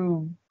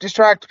to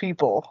distract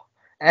people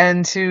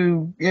and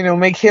to,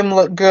 make him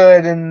look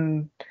good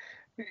and,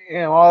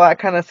 all that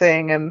kind of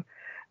thing. And,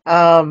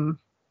 um,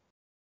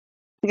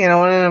 and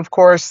then of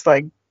course,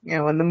 in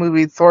the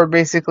movie, Thor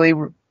basically,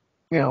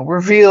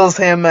 reveals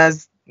him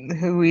as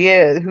who he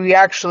is, who he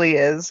actually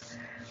is.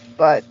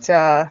 But,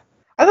 I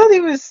thought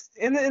he was,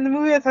 in the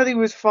movie, I thought he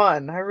was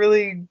fun. I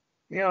really,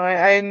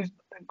 I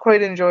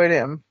quite enjoyed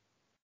him.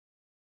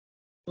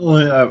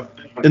 Well,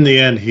 in the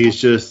end, he's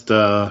just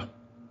a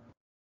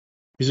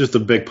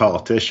big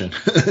politician.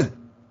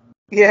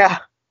 Yeah.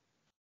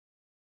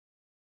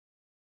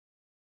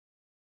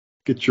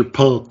 Get your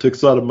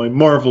politics out of my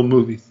Marvel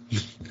movies.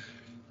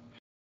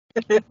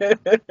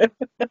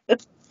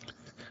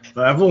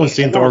 I've only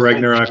seen Thor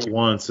Ragnarok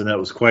once, and that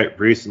was quite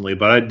recently,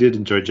 but I did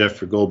enjoy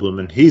Jeffrey Goldblum,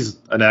 and he's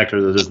an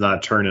actor that does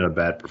not turn in a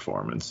bad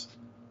performance.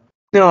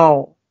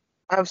 No,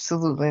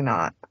 absolutely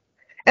not.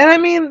 And I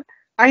mean,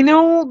 I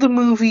know the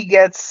movie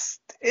gets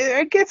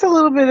a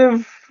little bit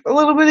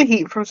of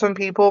heat from some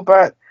people,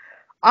 but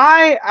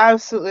I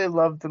absolutely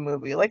loved the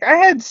movie. Like I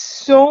had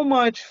so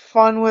much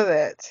fun with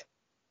it.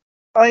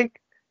 Like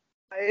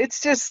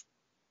it's just,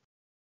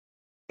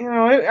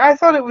 I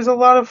thought it was a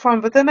lot of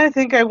fun, but then I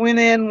think I went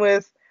in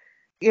with,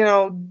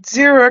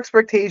 zero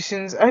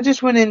expectations. I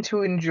just went in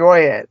to enjoy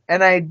it,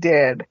 and I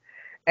did.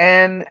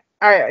 And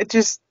I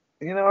just,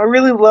 I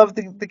really loved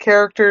the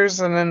characters,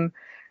 and then,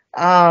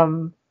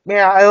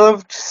 yeah, I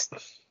loved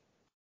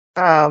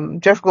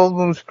Jeff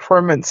Goldblum's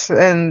performance,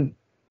 and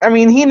I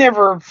mean, he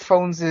never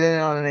phones it in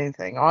on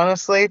anything.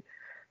 Honestly,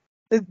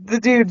 the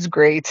dude's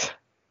great.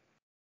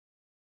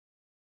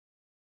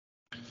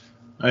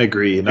 I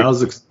agree, and I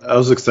was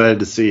excited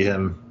to see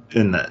him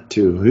in that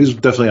too. He's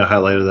definitely a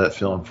highlight of that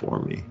film for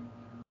me.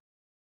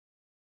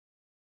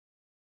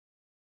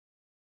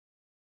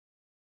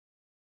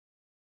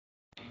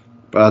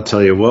 But I'll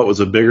tell you what was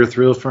a bigger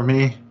thrill for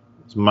me. It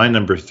was my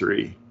number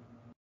 3.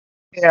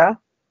 Yeah.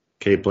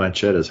 Kate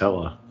Blanchett as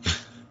Hela.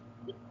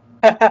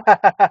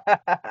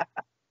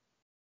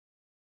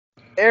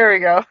 There we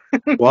go.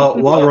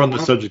 While we're on the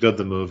subject of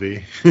the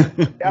movie,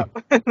 Yep.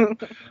 I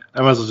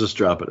might as well just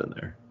drop it in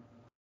there.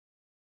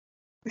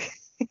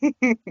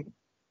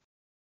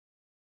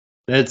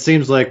 It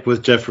seems like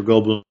with Jeffrey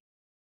Goldblum's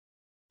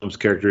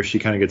character, she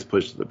kind of gets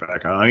pushed to the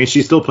background. I mean,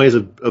 she still plays a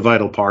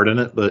vital part in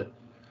it, but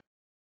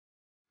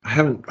I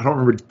don't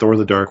remember Thor: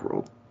 The Dark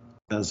World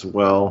as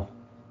well.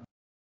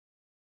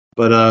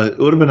 But it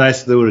would have been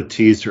nice if they would have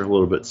teased her a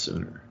little bit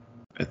sooner,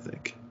 I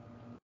think.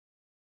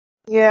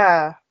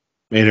 Yeah.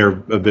 Made her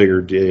a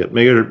bigger deal.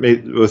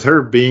 With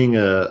her being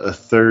a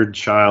third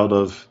child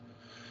of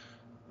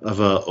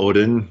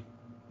Odin,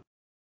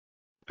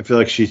 I feel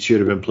like she should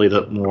have been played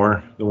up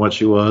more than what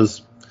she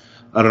was.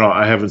 I don't know.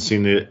 I haven't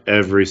seen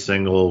every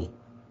single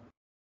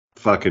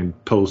fucking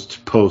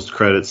post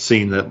credits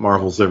scene that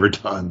Marvel's ever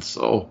done,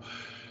 so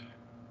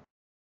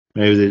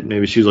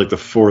maybe she was like the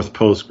fourth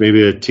post.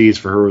 Maybe a tease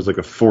for her was like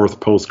a fourth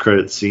post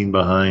credit scene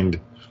behind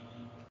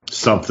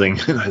something.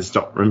 I just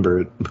don't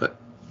remember it, but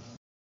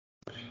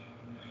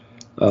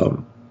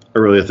I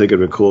really think it'd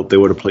been cool if they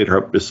would have played her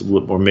up just a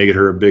little more, made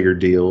her a bigger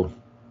deal.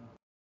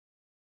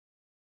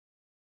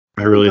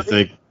 I really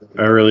think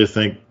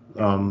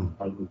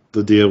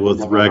the deal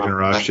with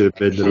Ragnarok should have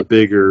been a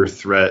bigger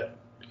threat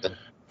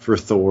for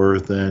Thor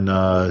than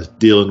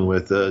dealing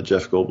with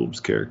Jeff Goldblum's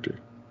character.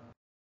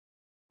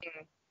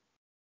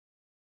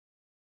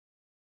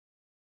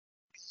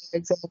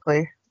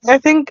 Exactly. I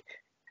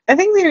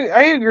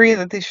agree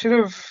that they should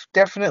have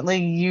definitely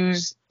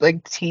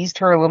teased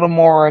her a little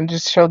more and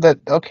just showed that,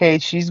 okay,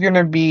 she's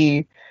gonna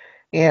be,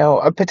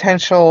 a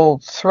potential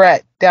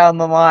threat down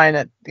the line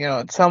at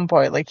some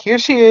point. Like here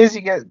she is,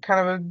 you get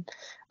kind of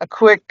a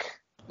quick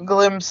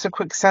glimpse, a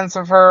quick sense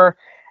of her,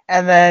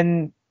 and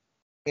then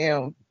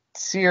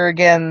see her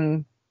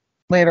again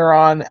later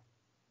on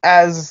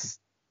as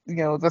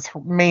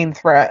the main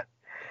threat.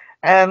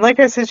 And like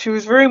I said, she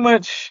was very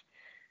much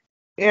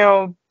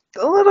a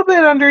little bit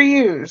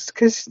underused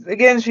because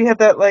again she had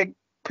that like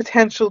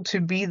potential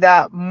to be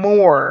that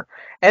more,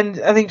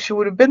 and I think she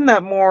would have been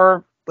that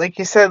more, like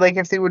you said, like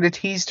if they would have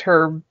teased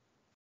her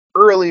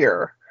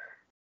earlier.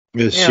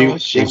 She's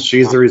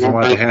the reason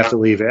why they have to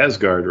leave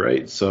Asgard,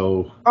 right?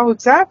 So Oh,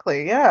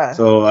 exactly, yeah.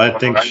 I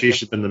think she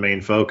should have been the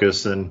main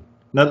focus, and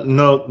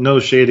no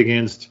shade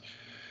against.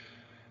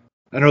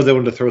 I know they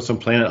wanted to throw some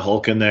Planet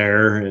Hulk in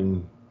there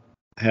and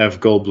have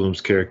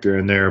Goldblum's character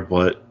in there,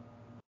 but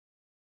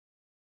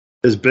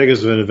as big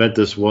as an event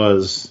this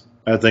was,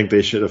 I think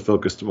they should have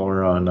focused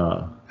more on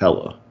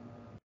Hela.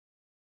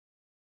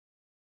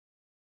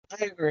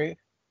 I agree.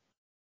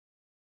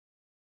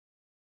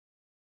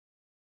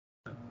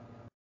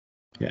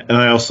 Yeah, and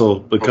I also,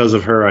 because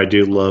of her, I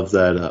do love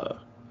that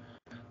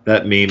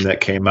meme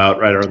that came out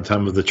right around the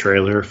time of the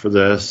trailer for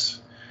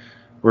this,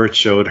 where it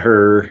showed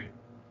her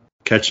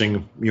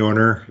catching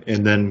Mjolnir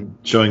and then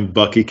showing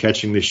Bucky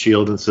catching the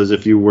shield and says,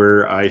 "If you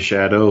wear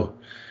eyeshadow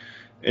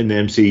in the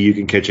MCU, you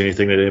can catch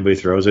anything that anybody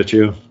throws at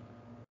you."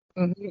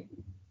 Mm-hmm.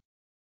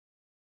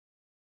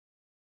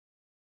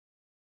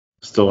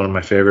 Still one of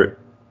my favorite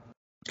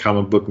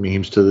comic book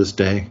memes to this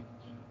day.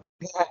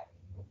 Yeah.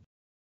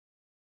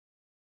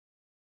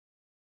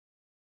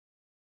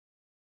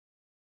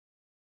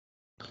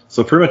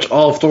 So pretty much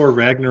all of Thor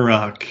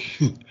Ragnarok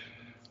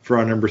for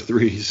our number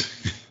threes.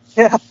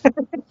 Yeah.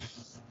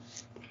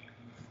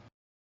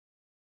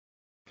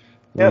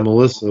 Well, Yep.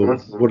 Melissa,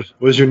 what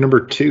was your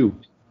number two?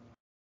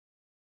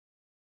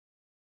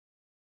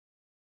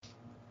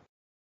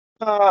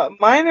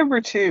 My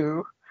number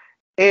two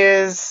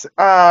is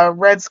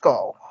Red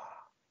Skull.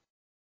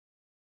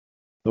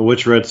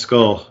 Which Red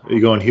Skull? Are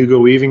you going Hugo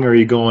Weaving or are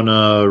you going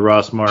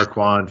Ross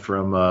Marquand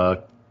from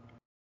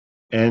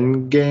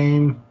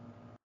Endgame?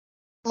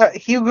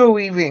 Hugo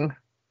Weaving.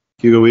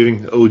 Hugo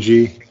Weaving,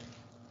 OG.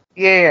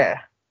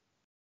 Yeah.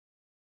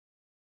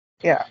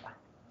 Yeah.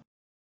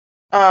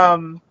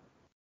 Um.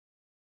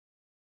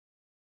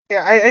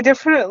 Yeah, I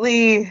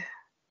definitely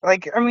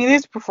like. I mean,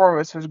 his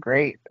performance was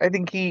great. I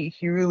think he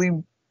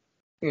really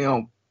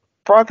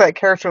brought that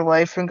character to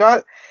life and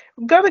got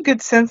a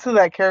good sense of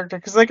that character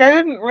because like I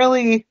didn't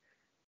really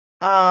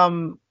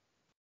um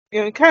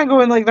kind of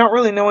going like not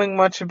really knowing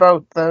much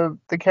about the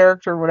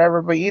character or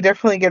whatever, but you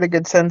definitely get a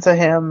good sense of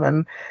him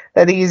and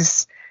that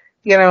he's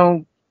you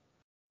know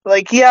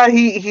like yeah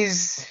he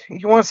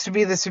wants to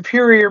be the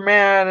superior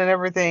man and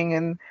everything,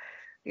 and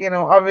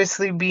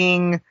obviously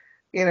being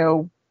you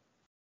know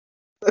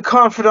the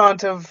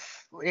confidant of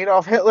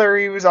Adolf Hitler,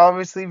 he was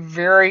obviously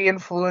very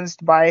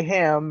influenced by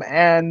him,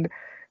 and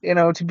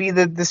to be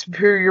the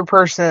superior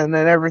person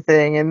and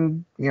everything,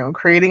 and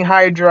creating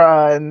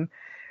Hydra, and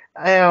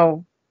I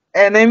know,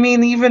 and I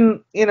mean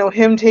even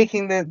him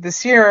taking the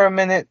serum,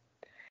 and it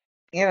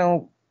you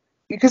know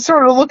you could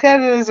sort of look at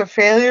it as a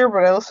failure,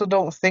 but I also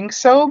don't think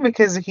so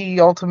because he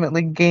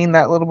ultimately gained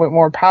that little bit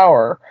more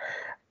power,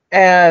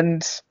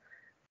 and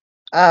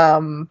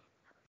um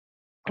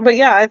but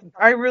yeah,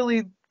 I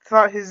really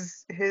thought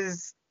his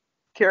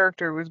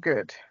character was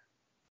good.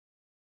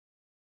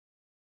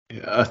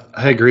 Yeah,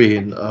 I agree.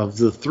 And of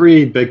the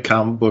three big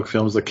comic book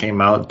films that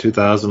came out in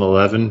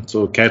 2011,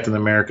 so Captain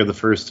America, the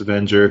First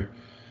Avenger,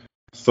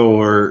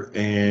 Thor,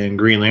 and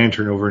Green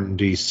Lantern over in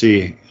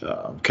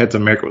DC,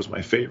 Captain America was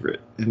my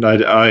favorite, and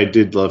I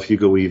did love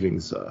Hugo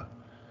Weaving's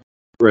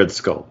Red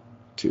Skull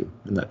too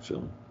in that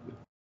film.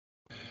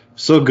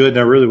 So good, and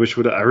I really wish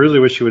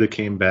he would have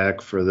came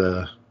back for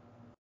the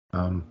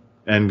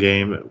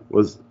Endgame.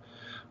 Was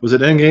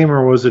it Endgame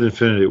or was it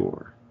Infinity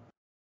War?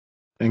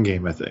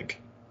 Endgame, I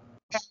think.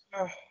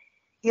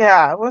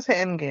 Yeah, it was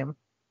an Endgame.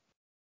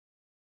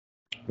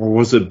 Or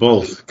was it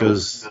both?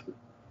 Because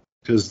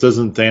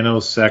doesn't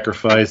Thanos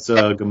sacrifice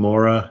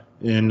Gamora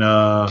in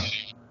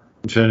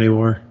Infinity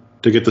War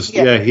to get the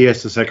Yeah. yeah, he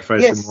has to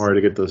sacrifice Yes. Gamora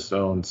to get the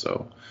stone.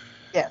 So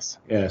Yes.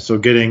 yeah, so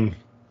getting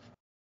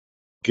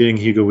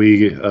Hugo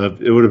Weaving,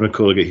 it would have been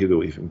cool to get Hugo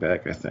Weaving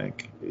back. I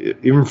think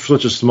even for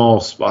such a small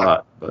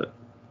spot, but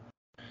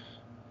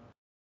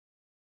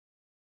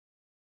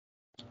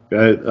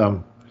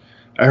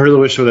I really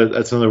wish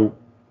that's another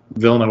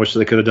villain I wish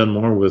they could have done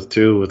more with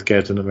too. With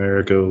Captain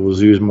America,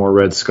 was use more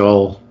Red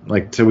Skull.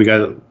 Like, till we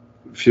got a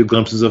few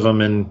glimpses of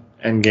him in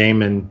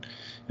Endgame and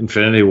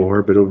Infinity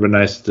War, but it would be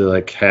nice to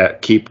like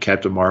keep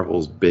Captain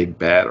Marvel's big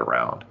bad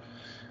around.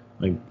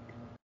 Like,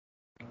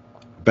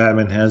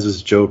 Batman has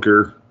his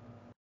Joker.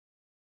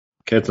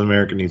 Captain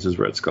America needs his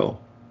Red Skull.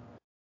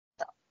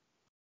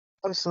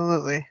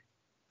 Absolutely.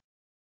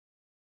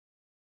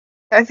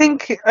 I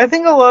think a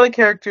lot of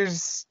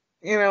characters,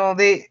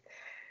 they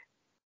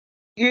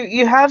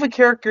you have a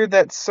character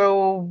that's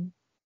so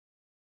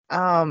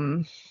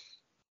um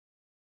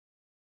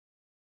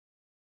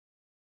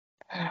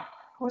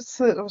what's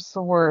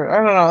the word? I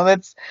don't know.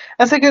 That's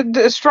like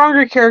a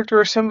stronger character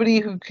or somebody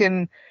who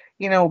can,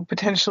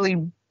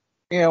 potentially,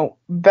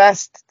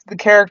 best the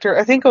character.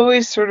 I think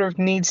always sort of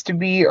needs to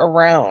be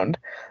around,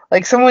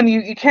 like someone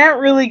you can't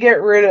really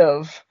get rid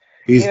of,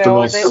 He's the and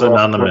most they,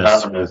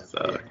 synonymous with.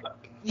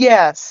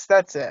 yes,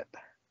 that's it.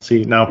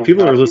 See, now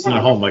people are listening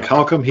at home. Like,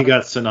 how come he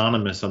got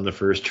synonymous on the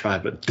first try,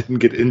 but didn't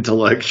get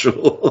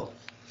intellectual?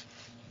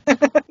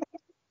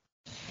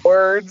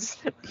 Words.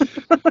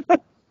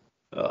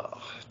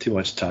 Oh, too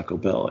much Taco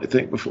Bell, I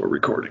think, before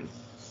recording.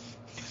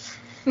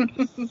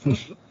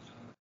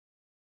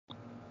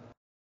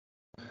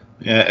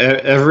 Yeah,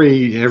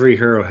 every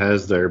hero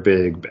has their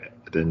big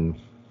bad, and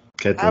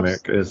Captain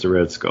America is the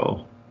Red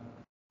Skull.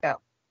 Yeah,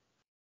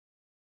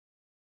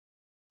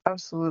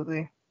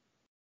 absolutely.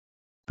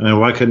 I mean,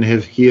 why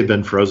couldn't he have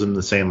been frozen in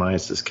the same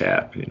ice as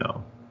Cap?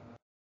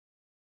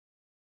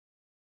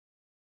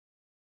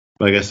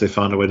 But I guess they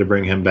found a way to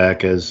bring him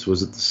back as,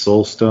 was it the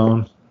Soul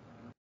Stone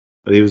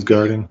that he was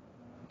guarding?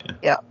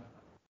 Yeah.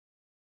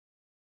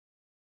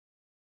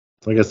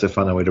 So I guess they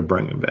found a way to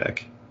bring him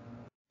back.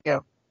 Yeah.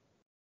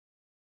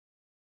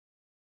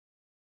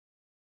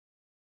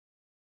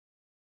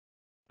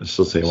 I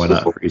still say, why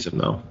not freeze him,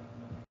 though?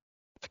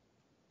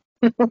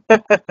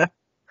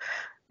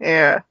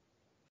 Yeah.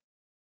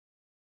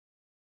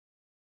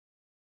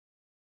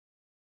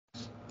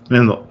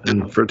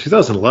 And for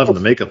 2011, the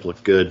makeup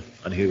looked good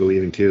on Hugo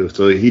Weaving, too.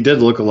 So he did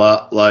look a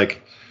lot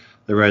like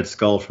the Red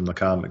Skull from the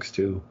comics,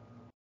 too.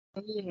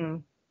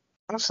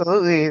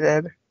 Absolutely, he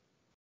did.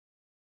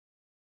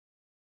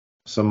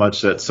 So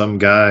much that some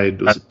guy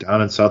was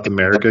down in South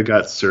America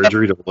got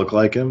surgery to look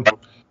like him.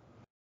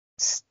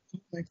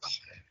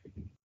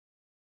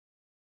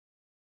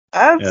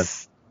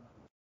 That's...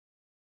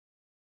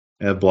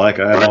 Yeah, black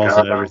eyeballs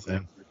and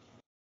everything.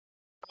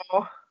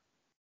 Oh.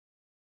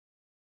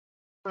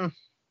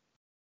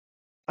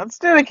 That's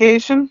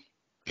dedication.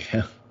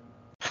 Yeah.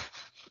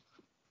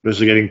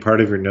 Especially getting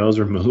part of your nose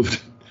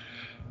removed.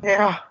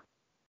 Yeah.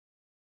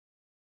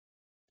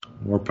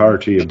 More power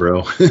to you,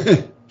 bro.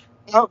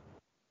 Oh.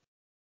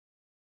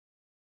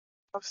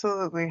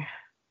 Absolutely.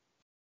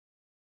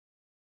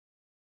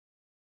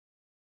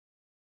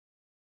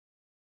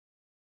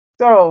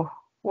 So,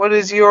 what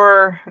is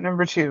your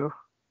number 2?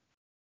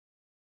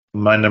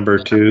 My number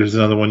 2 is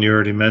another one you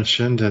already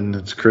mentioned, and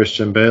it's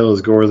Christian Bale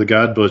as Gore the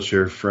God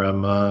Butcher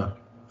from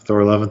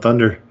Thor: Love and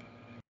Thunder.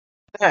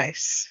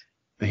 Nice.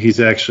 He's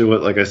actually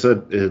like I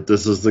said,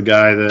 this is the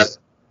guy that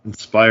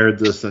inspired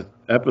this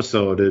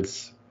episode.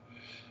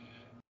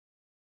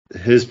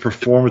 His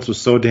performance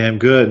was so damn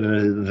good,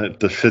 and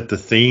to fit the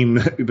theme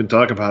that we've been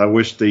talking about, I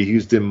wish they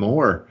used him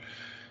more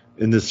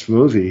in this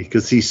movie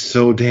because he's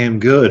so damn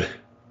good.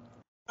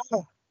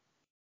 Oh.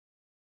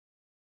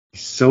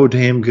 He's so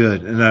damn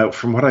good. And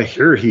from what I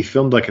hear, he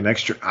filmed like an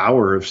extra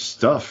hour of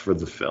stuff for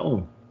the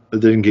film that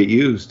didn't get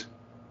used.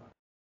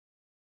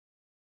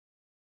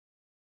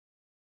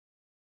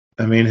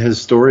 I mean,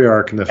 his story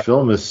arc in the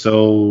film is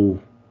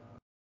so...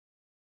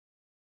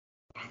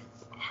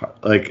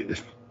 like...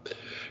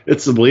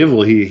 it's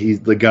unbelievable.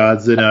 The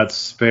gods did not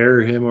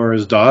spare him or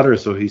his daughter,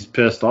 so he's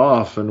pissed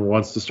off and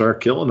wants to start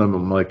killing them.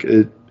 I'm like,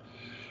 it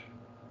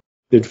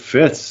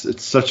fits.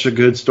 It's such a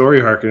good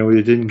story arc, and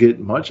we didn't get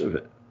much of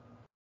it.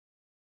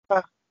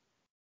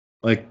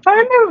 Like,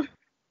 kind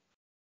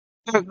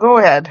of. Go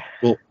ahead.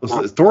 Well,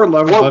 Thor: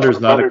 Love and Thunder is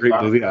not a great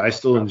movie. I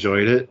still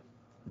enjoyed it,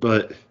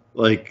 but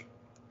like,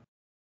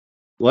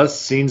 less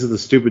scenes of the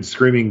stupid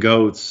screaming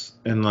goats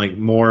and like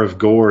more of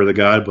Gore the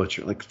God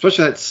Butcher. Like,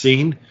 especially that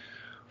scene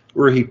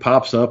where he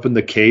pops up in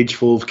the cage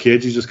full of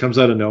kids. He just comes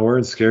out of nowhere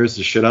and scares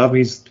the shit out of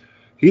him.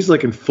 He's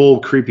like in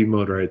full creepy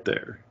mode right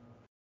there.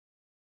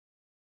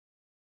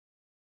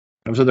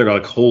 I'm sitting there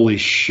like, holy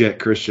shit,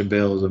 Christian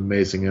Bale is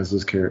amazing as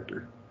this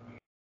character.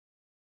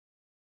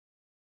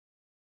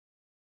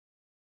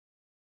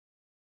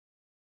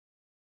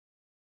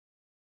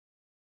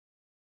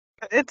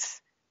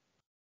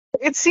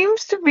 It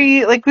seems to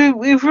be like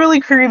we've really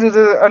created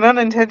an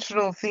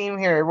unintentional theme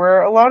here,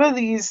 where a lot of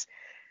these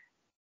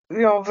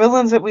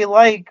villains that we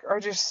like are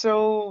just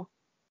have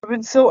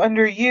been so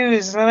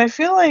underused, and I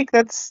feel like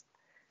that's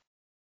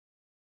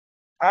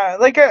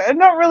I'm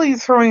not really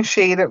throwing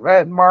shade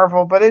at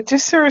Marvel, but it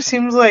just sort of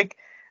seems like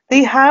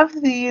they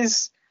have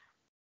these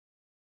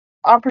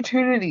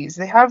opportunities,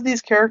 they have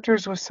these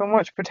characters with so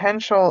much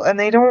potential, and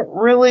they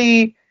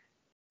don't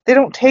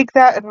take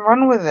that and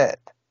run with it.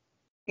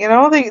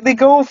 They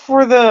go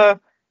for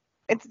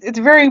it's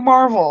very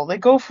Marvel. They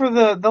go for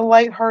the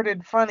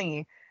lighthearted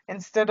funny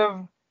instead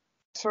of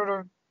sort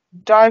of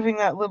diving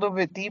that little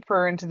bit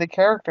deeper into the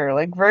character,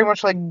 like very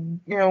much like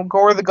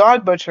Gore the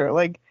God Butcher.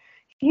 Like,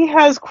 he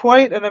has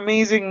quite an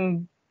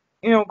amazing,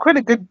 quite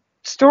a good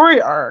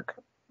story arc,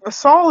 a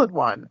solid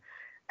one,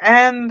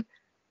 and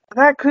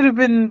that could have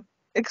been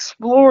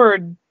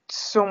explored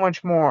so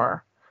much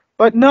more.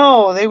 But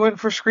no, they went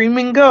for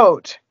Screaming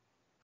Goat.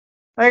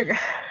 Like,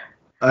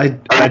 I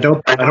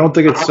don't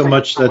think it's so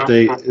much that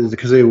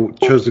because they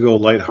chose to go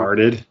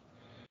lighthearted.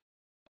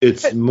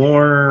 It's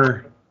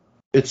more,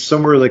 it's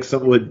somewhere like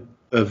something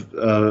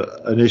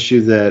an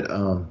issue that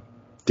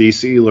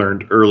DC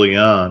learned early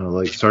on,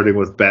 like starting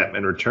with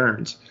Batman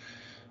Returns,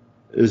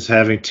 is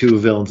having two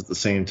villains at the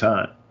same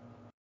time.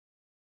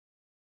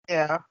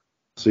 Yeah.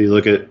 So you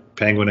look at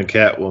Penguin and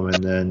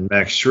Catwoman, then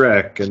Max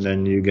Schreck, and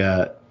then you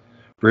got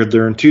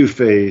Riddler and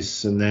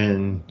Two-Face, and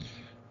then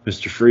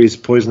Mr. Freeze,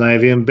 Poison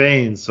Ivy, and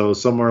Bane. So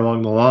somewhere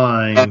along the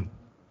line,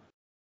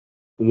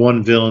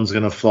 one villain's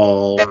gonna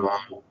fall to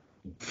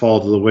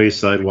the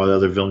wayside while the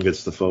other villain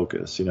gets the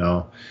focus.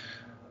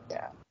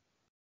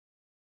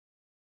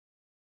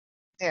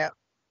 Yeah.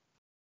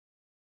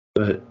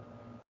 But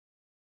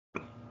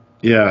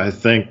yeah, I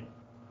think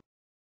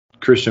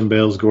Christian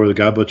Bale's Gore the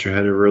God Butcher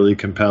had a really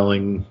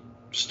compelling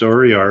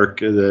story arc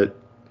that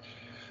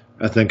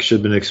I think should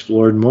have been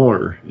explored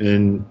more.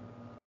 And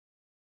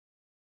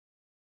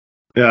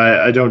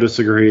yeah, I don't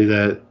disagree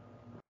that.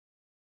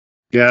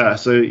 Yeah,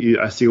 so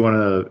I see you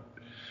want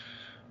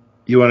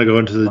to go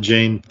into the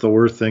Jane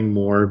Thor thing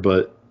more,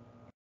 but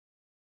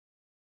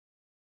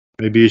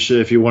maybe you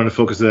should, if you want to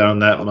focus it on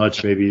that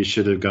much, maybe you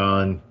should have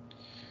gone.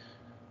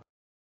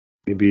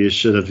 Maybe you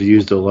should have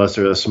used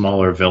a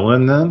smaller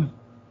villain then,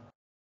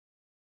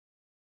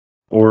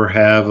 or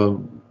have a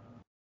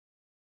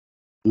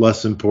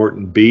less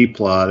important B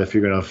plot if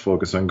you're going to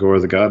focus on Gore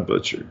the God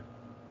Butcher.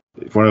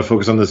 If you want to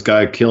focus on this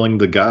guy killing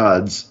the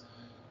gods,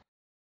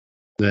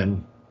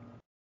 then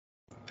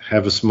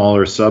have a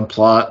smaller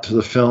subplot to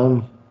the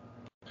film.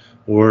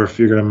 Or if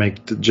you're going to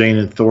make the Jane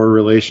and Thor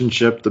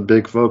relationship the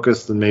big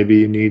focus, then maybe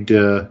you need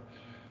to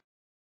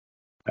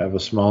have a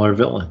smaller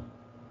villain.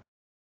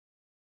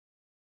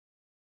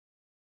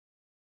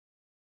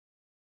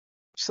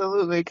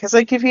 Absolutely. Because,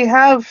 like, if you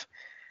have,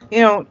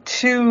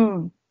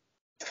 two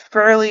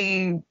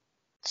fairly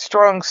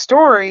strong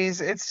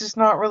stories, it's just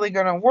not really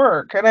going to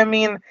work. And I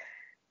mean,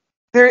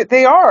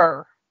 they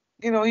are.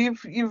 You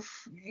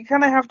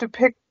kind of have to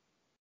pick,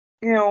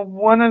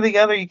 one or the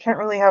other. You can't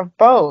really have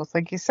both.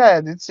 Like you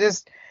said, it's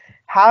just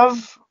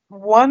have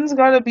one's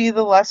got to be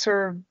the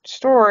lesser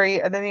story,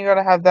 and then you got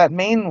to have that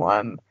main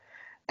one.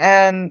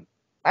 And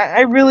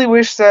I really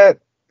wish that,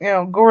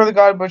 Gore the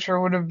God Butcher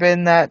would have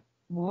been that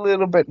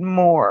little bit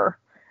more,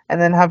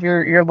 and then have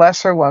your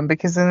lesser one,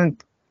 because then,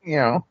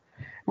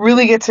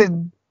 really get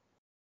to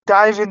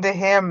dive into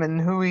him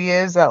and who he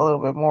is that little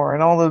bit more,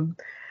 and all the,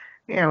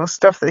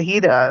 stuff that he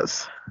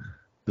does.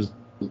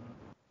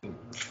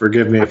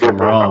 Forgive me if I'm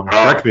wrong.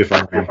 Correct me if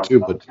I'm wrong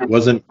too. But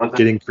wasn't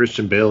getting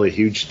Christian Bale a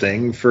huge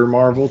thing for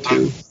Marvel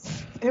too?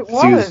 It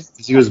was.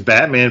 He was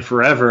Batman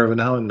forever,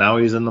 and now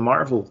he's in the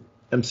Marvel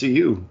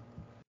MCU.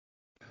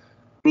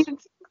 I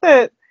think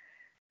that,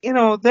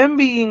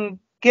 them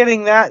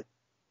getting that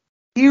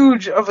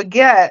huge of a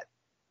get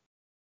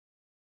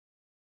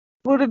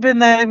would have been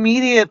that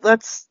immediate,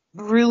 let's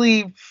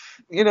really,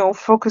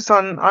 focus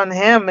on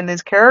him and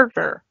his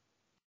character.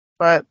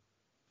 But,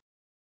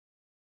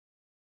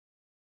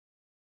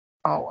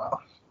 oh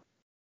well.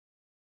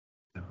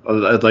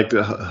 I'd like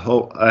to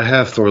hope. I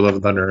have Thor: Love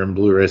and Thunder and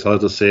Blu-ray, so I'll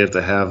have to save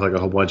to have like a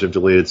whole bunch of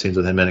deleted scenes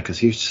with him in it, because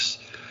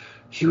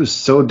he was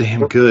so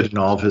damn good in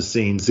all of his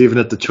scenes. Even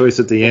at the choice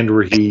at the end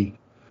where he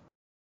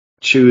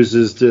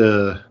chooses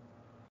to,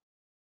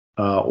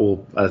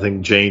 I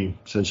think Jane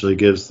essentially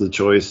gives the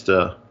choice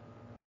to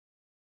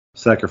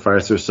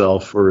sacrifice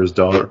herself for his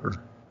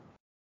daughter.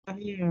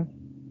 Yeah.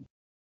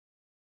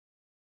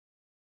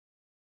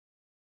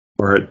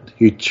 Or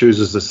he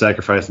chooses to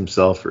sacrifice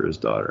himself for his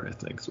daughter, I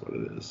think is what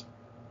it is.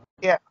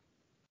 Yeah.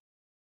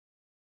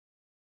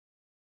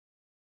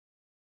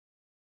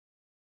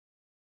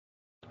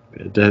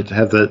 To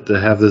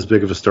have this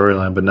big of a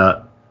storyline, but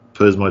not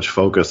put as much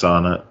focus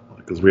on it,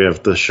 because we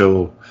have to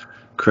show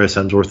Chris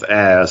Hemsworth's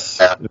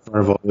ass in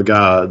front of all the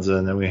gods,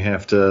 and then we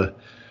have to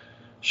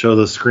show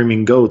the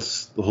screaming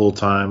goats the whole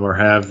time, or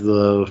have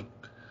the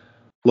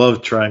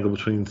love triangle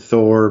between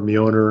Thor,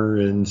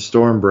 Mjolnir, and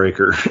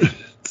Stormbreaker.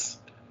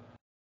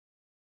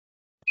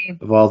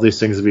 Of all these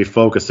things to be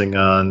focusing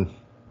on,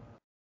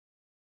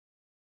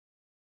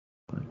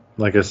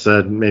 like I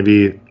said,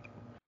 maybe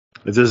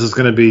if this is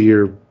going to be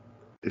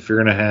if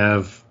you're going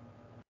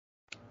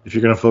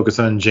to focus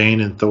on Jane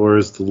and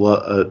Thor's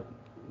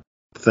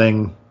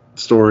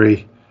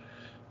story,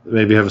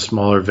 maybe have a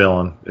smaller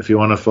villain. If you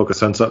want to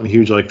focus on something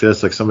huge like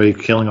this, like somebody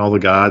killing all the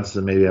gods,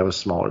 then maybe have a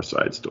smaller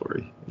side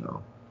story.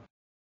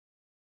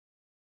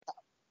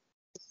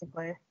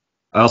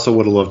 I also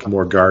would have loved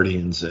more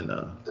Guardians and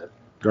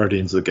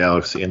Guardians of the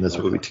Galaxy in this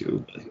movie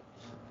too. But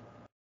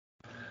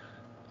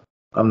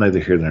I'm neither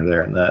here nor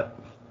there in that.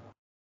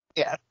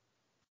 Yeah.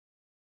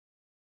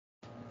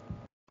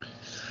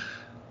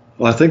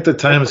 Well, I think the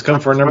time has come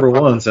for our number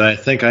ones, and I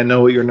think I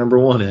know what your number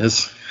one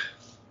is.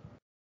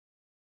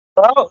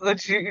 Well,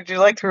 would you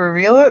like to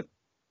reveal it?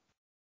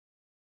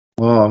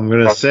 Well, I'm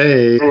going to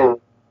say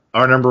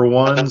our number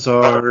ones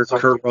are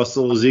Kurt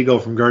Russell's Ego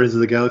from Guardians of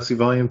the Galaxy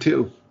Volume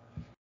 2.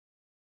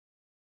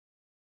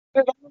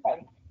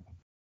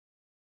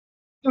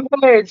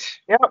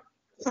 Page. Yep.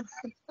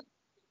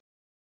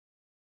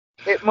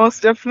 It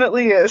most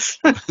definitely is.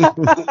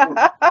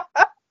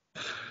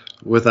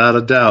 without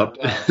a doubt,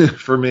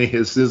 for me.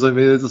 As soon as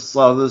I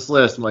saw this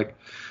list, I'm like,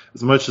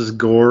 as much as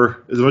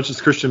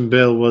Christian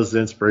Bale was the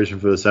inspiration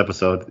for this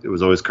episode, it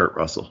was always Kurt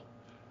Russell.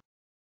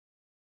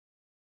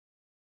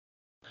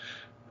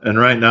 And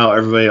right now,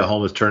 everybody at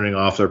home is turning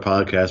off their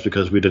podcast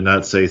because we did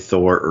not say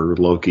Thor or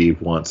Loki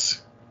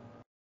once.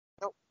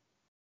 Nope.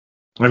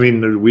 I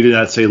mean, we did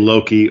not say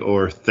Loki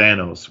or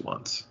Thanos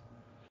once.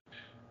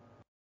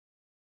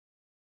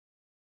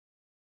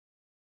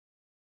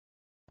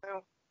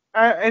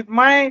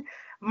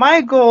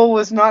 My goal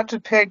was not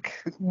to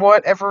pick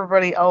what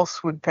everybody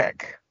else would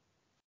pick.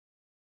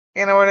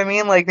 You know what I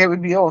mean? Like, it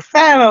would be,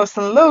 Thanos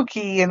and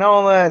Loki and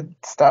all that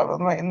stuff.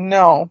 I'm like,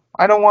 no,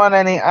 I don't want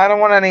any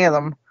of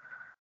them.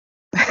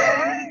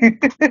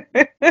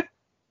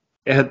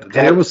 Yeah,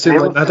 they almost seem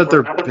like, not that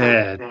they're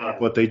bad,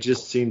 but they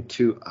just seem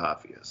too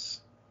obvious.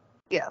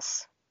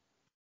 Yes.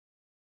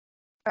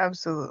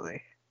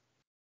 Absolutely.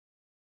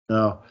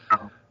 Now,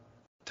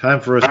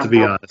 time for us to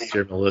be honest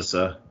here,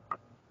 Melissa.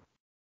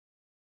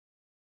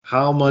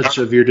 How much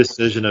of your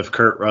decision of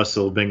Kurt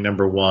Russell being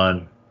number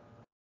one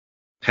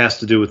has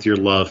to do with your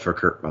love for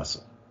Kurt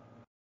Russell?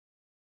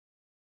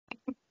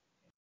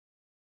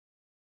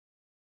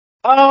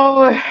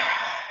 Oh, it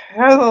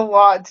has a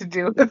lot to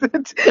do with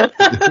it.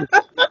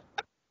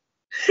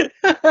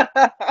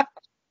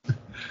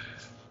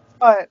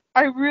 But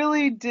I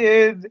really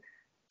did,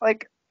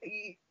 like,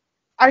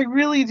 I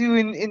really do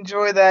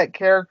enjoy that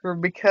character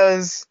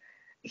because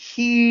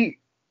he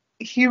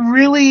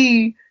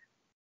really,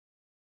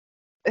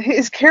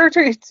 his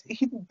character,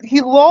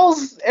 he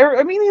lulls,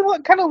 I mean, he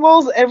kind of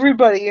lulls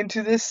everybody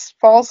into this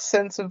false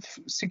sense of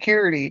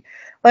security.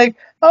 Like,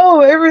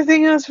 oh,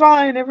 everything is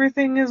fine,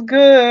 everything is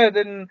good,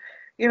 and,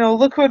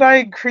 look what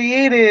I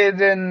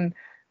created, and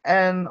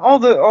all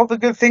the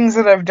good things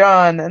that I've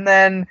done. And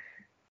then,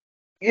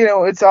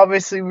 it's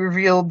obviously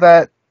revealed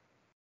that,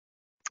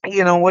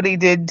 what he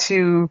did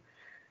to,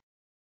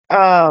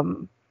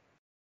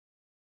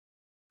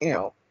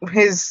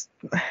 his,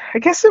 I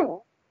guess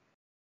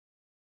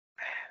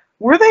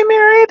were they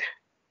married?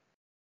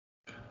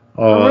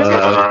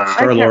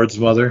 Star-Lord's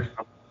mother?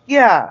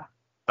 Yeah.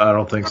 I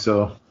don't think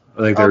so.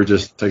 I think they were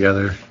just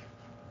together.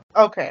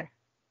 Okay.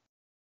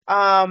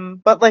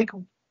 But like,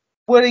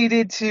 what he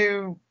did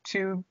to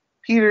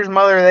Peter's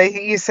mother,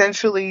 he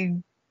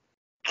essentially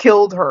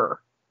killed her.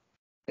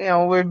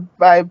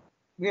 By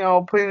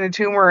putting the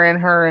tumor in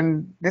her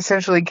and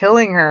essentially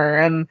killing her,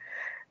 and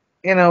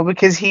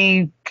because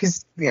she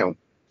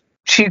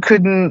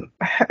couldn't.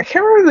 I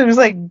can't remember. There was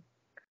like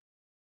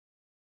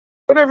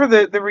whatever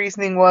the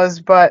reasoning was,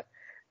 but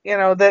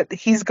that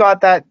he's got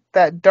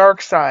that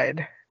dark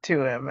side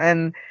to him,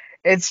 and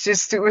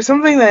it was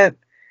something that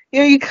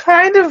you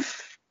kind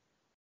of,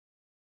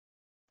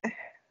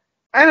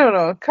 I don't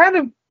know, kind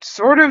of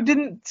sort of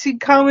didn't see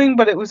coming,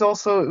 but it was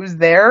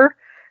there.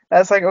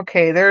 That's like,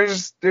 okay,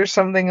 there's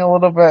something a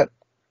little bit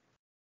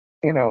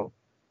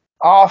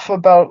off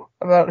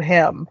about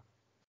him,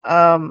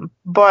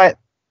 but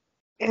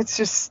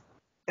it's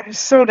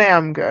so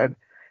damn good.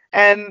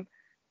 And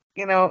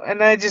and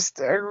I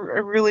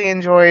really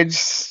enjoyed,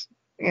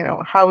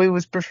 how he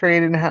was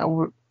portrayed, and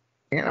how,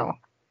 and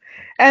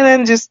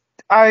then just,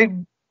 I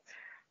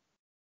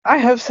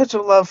have such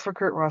a love for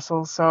Kurt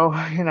Russell, so,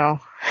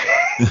 I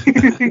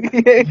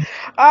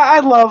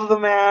love the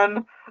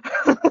man.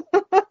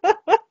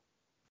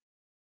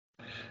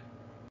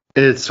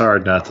 It's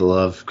hard not to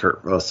love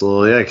Kurt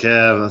Russell. Yeah,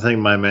 Kev, I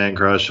think my man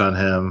crush on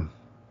him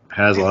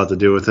has a lot to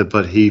do with it,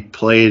 but he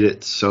played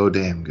it so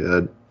damn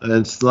good. And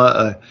it's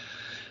not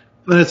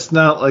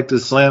like to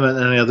slam at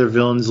any other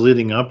villains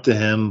leading up to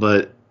him,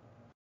 but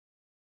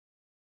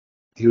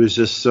he was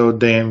just so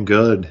damn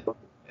good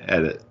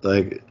at it.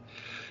 Like,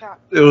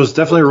 it was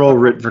definitely a role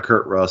written for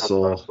Kurt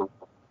Russell.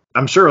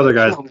 I'm sure other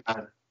guys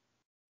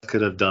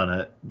could have done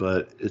it,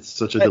 but it's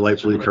such a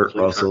delightfully Kurt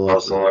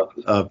Russell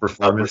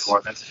performance.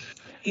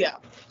 Yeah.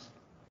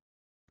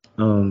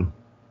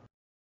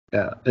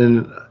 Yeah,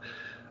 and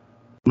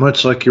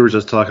much like you were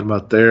just talking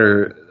about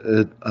there,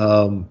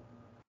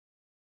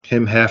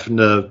 him having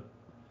to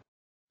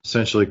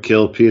essentially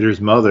kill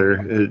Peter's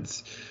mother,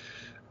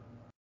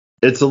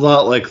 it's a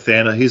lot like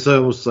Thanos. He's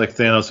almost like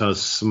Thanos on a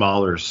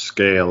smaller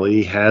scale.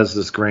 He has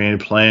this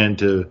grand plan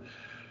to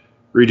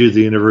redo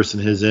the universe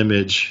in his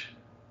image,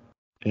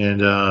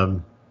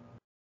 and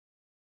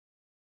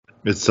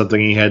it's something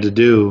he had to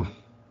do.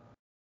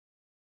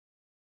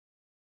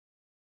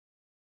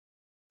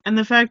 And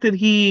the fact that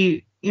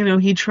he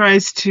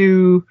tries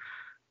to,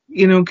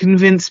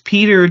 convince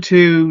Peter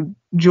to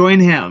join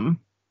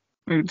him,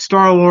 or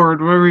Star-Lord,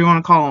 whatever you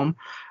want to call him,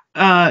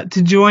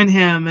 to join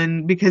him,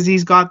 and because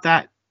he's got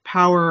that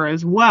power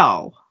as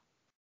well.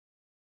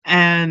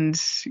 And,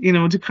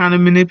 to kind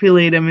of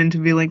manipulate him into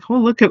be like, oh,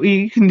 look at what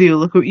you can do,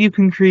 look what you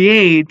can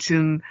create,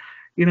 and,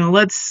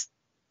 let's,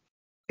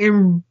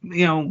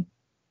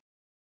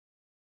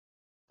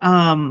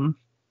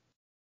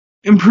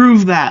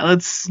 improve that.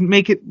 Let's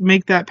make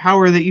that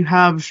power that you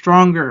have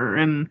stronger,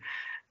 and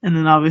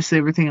then obviously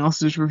everything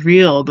else is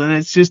revealed, and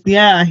it's just,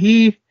 yeah,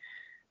 he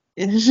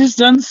it's just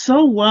done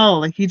so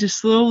well. Like he just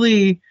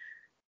slowly,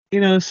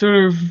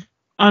 sort of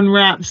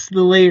unwraps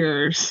the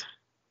layers.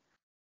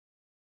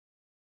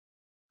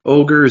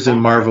 Ogres in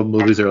Marvel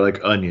movies are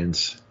like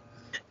onions.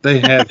 They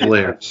have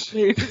layers.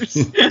 Layers.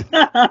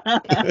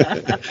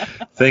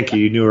 Thank you.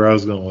 You knew where I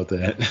was going with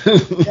that.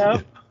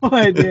 Yep.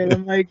 I did.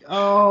 I'm like,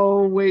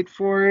 oh, wait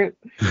for it.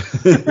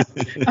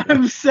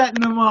 I'm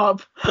setting them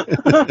up.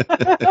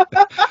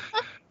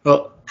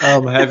 Well,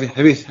 have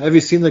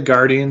you seen the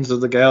Guardians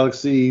of the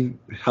Galaxy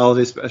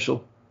holiday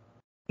special?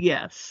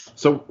 Yes.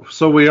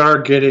 So we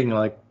are getting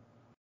like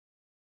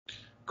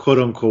quote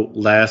unquote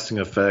lasting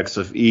effects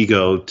of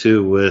Ego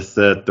too, with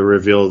the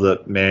reveal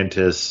that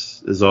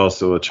Mantis is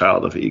also a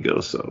child of Ego.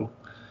 So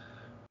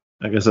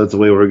I guess that's the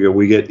way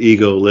we get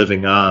Ego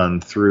living on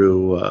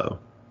through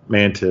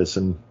Mantis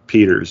and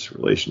Peter's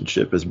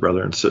relationship as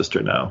brother and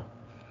sister now.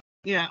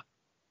 Yeah.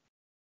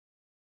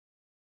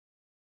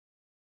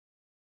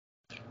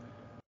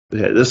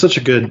 Yeah, this is such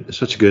a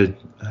good.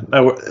 I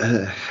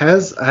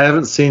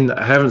haven't seen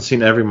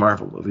every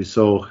Marvel movie.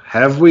 So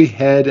have we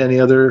had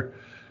any other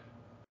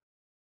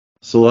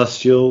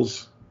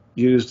Celestials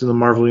used in the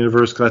Marvel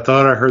universe? Because I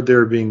thought I heard they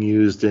were being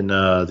used in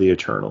the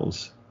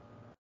Eternals.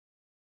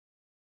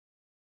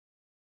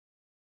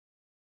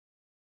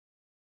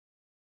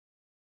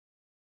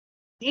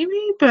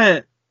 Maybe,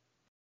 but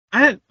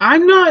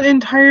I'm not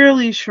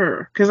entirely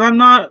sure because I'm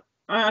not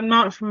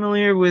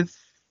familiar with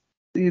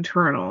the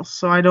Eternals,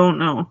 so I don't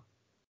know.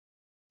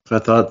 I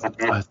thought I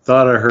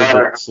heard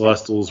that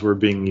Celestials were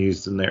being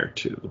used in there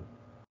too.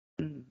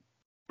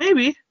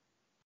 Maybe.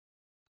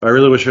 I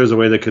really wish there was a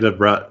way they could have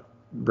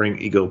bring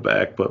Ego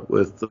back, but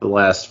with the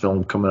last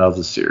film coming out of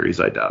the series,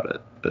 I doubt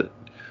it. But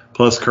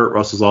plus, Kurt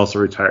Russell's also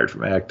retired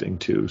from acting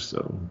too,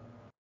 so.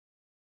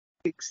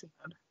 Big sad.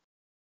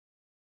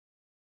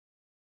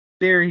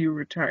 Dare you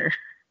retire?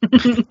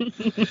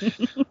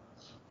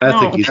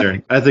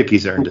 I think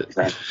he's earned it.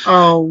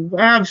 Oh,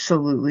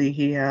 absolutely,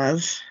 he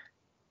has.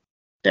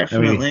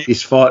 Definitely. I mean,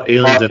 he's fought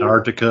aliens in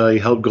Antarctica. He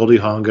helped Goldie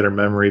Hawn get her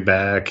memory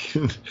back.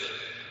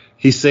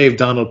 He saved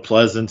Donald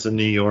Pleasance in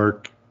New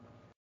York.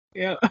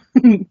 Yeah.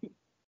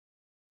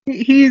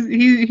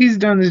 He's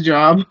done his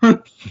job. I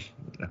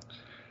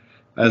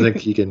think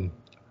he can.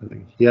 I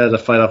think he had to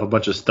fight off a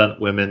bunch of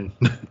stunt women.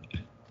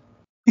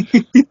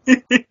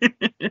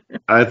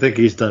 I think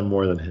he's done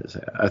more than his.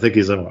 I think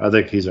he's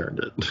earned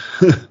it.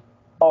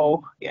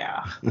 Oh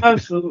yeah,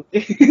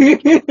 absolutely.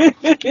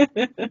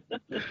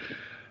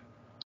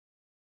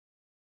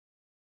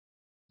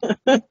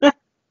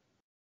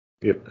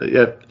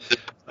 Yep.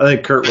 I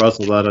think Kurt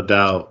Russell's without a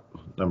doubt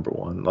number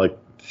one. Like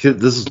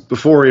this is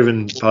before I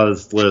even thought of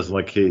this list.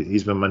 Like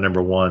he's been my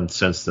number one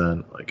since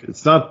then. Like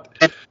it's not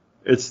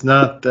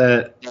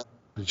that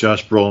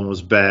Josh Brolin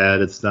was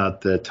bad. It's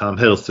not that Tom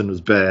Hiddleston was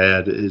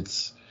bad.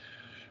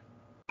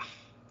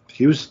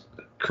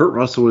 Kurt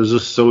Russell was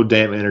just so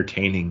damn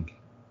entertaining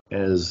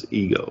as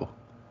Ego.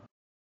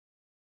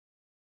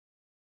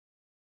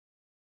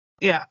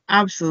 Yeah,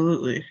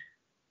 absolutely.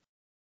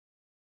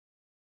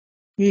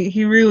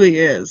 He really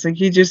is. Like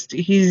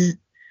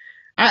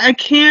I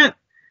can't,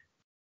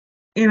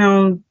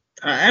 I'm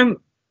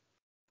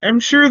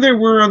sure there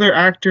were other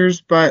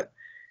actors, but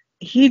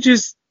he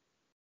just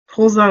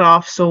pulls that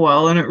off so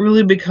well, and it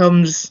really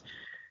becomes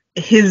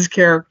his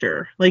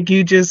character. Like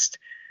you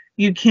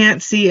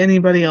can't see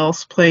anybody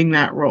else playing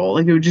that role.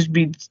 Like it would just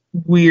be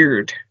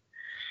weird.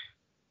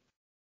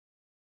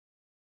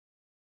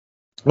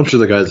 I'm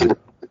sure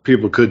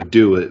people could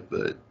do it,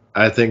 but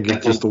I think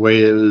it's just the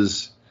way it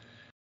was.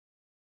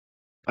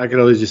 I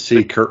could always just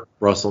see Kurt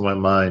Russell in my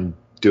mind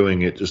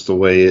doing it just the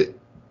way it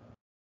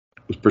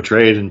was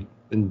portrayed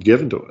and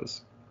given to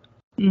us.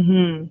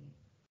 Mm-hmm.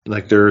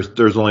 Like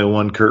there's only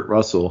one Kurt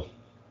Russell.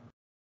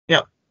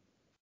 Yep.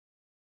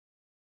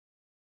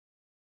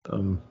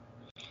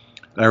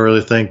 I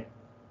really think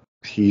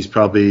he's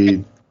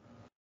probably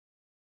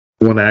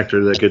one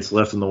actor that gets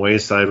left on the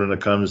wayside when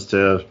it comes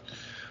to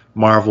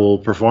Marvel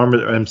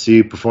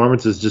MCU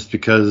performances, just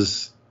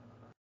because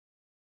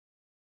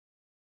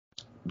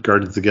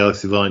Guardians of the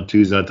Galaxy Volume 2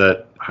 is not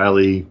that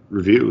highly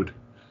reviewed.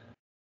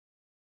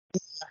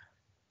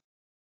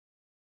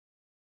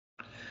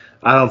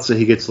 I don't say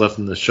he gets left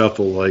in the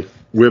shuffle like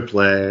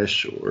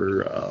Whiplash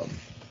or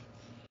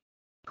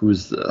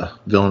who's the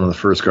villain of the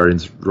first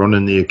Guardians,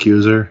 Ronan the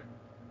Accuser.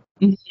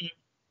 Mm-hmm.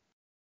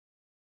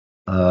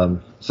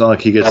 It's not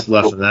like he gets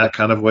left in that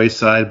kind of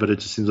wayside, but it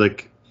just seems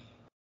like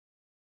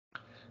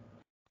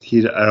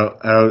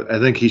I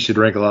think he should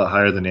rank a lot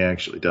higher than he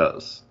actually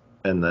does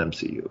in the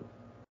MCU.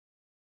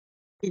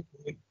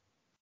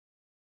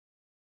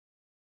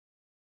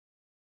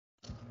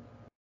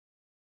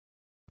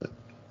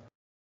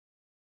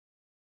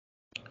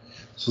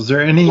 So is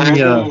there any?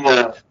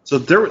 So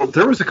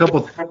there was a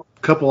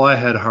couple I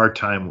had a hard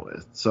time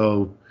with.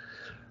 So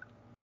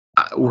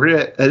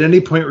at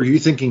any point were you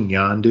thinking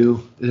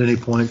Yondu at any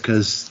point?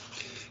 Because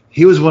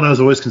he was one I was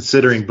always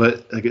considering,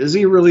 but like, is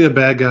he really a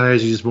bad guy? Or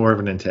is he just more of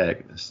an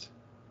antagonist?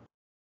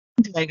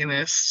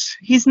 Antagonist.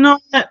 He's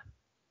not.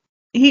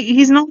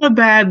 he's not a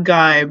bad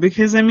guy,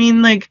 because I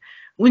mean, like,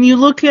 when you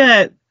look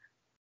at,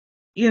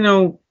 you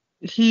know,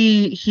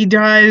 he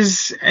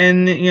dies,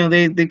 and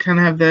they kind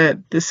of have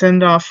the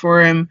send off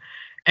for him,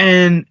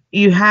 and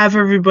you have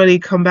everybody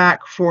come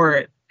back for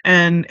it,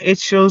 and it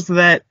shows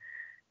that,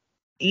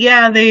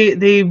 yeah,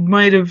 they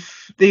might have,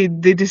 they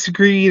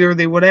disagreed, or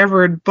they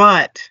whatever,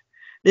 but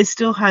they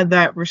still had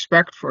that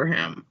respect for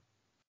him.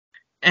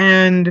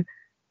 And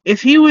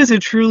if he was a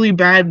truly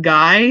bad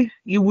guy,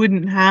 you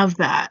wouldn't have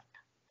that,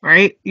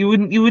 right? You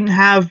wouldn't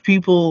have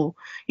people.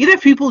 You'd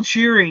have people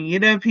cheering.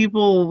 You'd have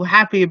people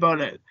happy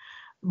about it.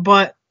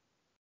 But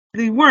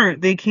they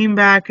weren't. They came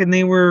back, and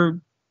they were,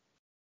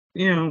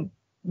 you know,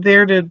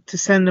 there to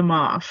send him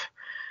off.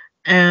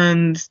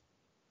 And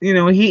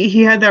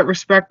he had that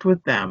respect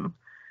with them.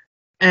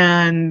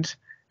 And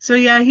so,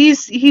 yeah,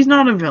 he's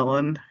not a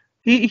villain.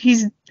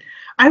 He's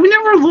I've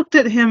never looked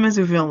at him as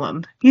a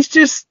villain. He's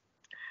just,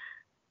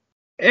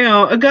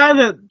 a guy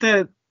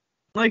that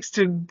likes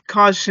to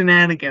cause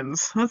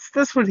shenanigans.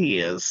 That's what he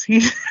is.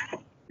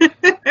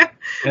 But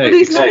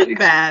he's not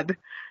bad.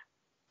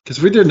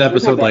 Because we did an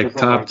episode like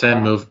top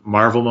 10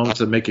 Marvel moments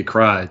that make you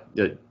cry.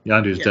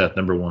 Yondu's death,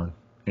 number one,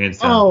 hands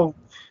down. Oh,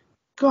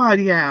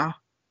 God, yeah.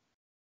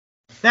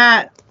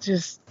 That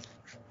just,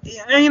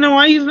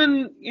 I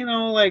even,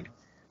 like,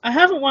 I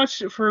haven't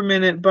watched it for a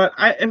minute, but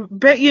I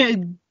bet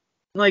you,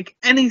 like,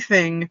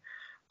 anything,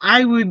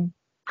 I would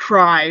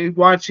cry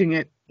watching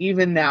it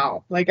even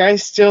now. Like,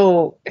 it's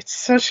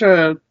such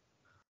an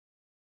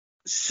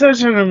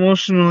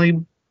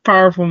emotionally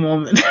powerful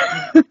moment.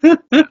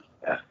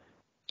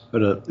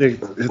 But there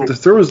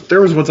was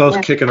once I was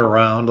kicking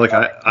around, like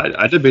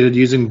I debated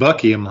using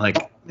Bucky. I'm like,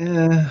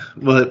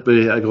 but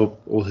I go,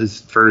 well,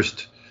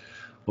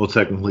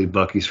 technically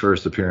Bucky's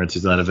first appearance,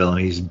 he's not a villain,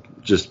 he's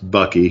just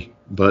Bucky,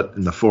 but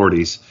in the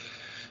 40s.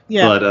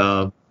 Yeah.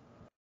 But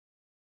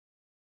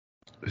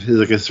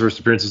his first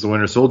appearance as the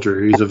Winter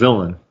Soldier, he's a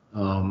villain.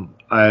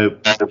 I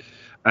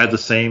had the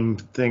same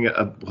thing,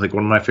 like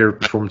one of my favorite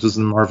performances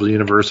in the Marvel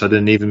Universe. I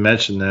didn't even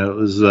mention that it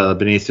was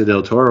Benicio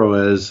del Toro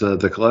as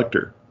the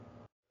Collector.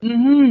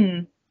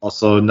 Mm-hmm.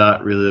 Also,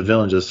 not really a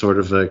villain, just sort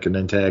of like an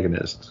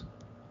antagonist.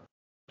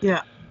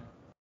 Yeah.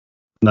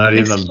 Not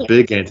even a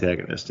big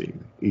antagonist,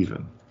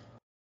 even.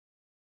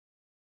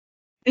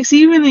 It's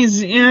even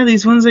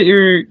these ones that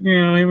you're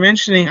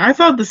mentioning. I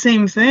thought the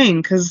same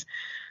thing, because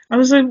I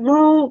was like,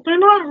 well, they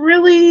aren't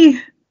really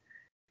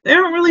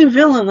a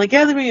villain. Like,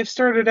 yeah, they may have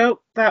started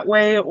out that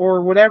way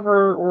or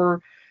whatever,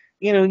 or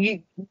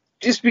you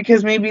just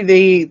because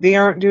maybe they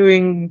aren't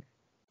doing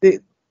the,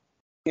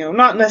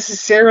 not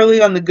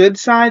necessarily on the good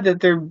side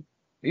that they're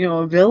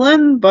a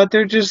villain, but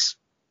they're just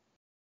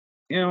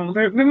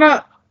they're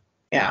not,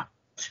 yeah.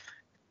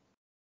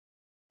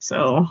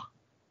 So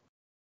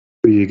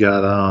You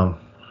got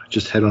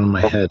just head on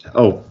my head.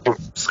 Oh,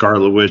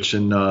 Scarlet Witch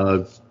in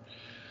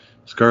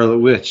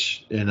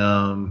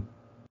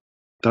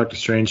Doctor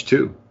Strange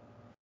 2.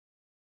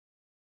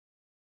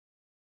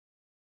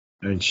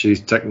 And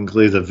she's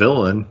technically the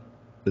villain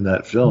in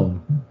that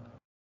film.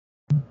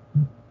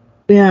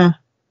 Yeah.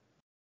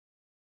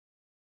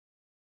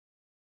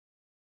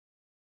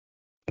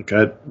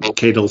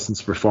 Kate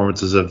Olsen's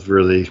performances have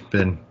really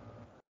been...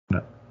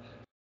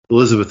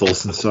 Elizabeth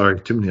Olsen, sorry,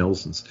 too many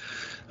Olsens.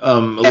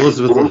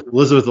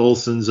 Elizabeth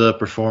Olsen's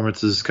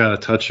performance is kind of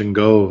touch and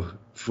go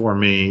for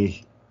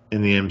me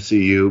in the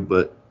MCU,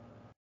 but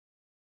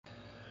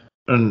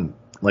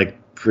like,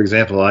 for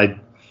example,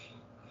 I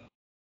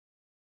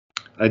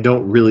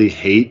don't really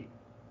hate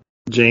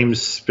James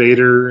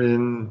Spader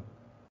in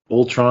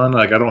Ultron.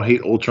 Like, I don't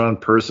hate Ultron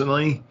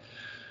personally,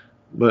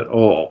 but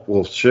on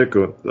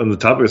the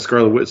topic of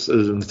Scarlet Witch,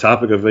 on the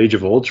topic of Age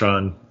of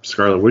Ultron,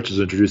 Scarlet Witch is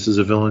introduced as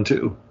a villain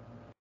too.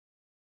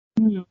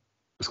 Mm.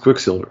 It's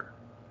Quicksilver.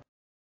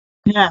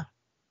 Yeah.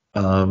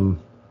 Like,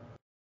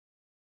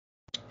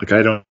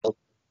 I don't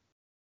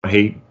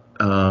hate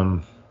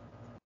James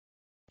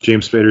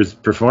Spader's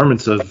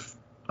performance of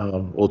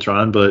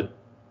Ultron, but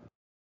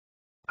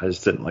I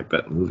just didn't like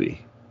that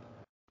movie.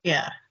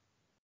 Yeah.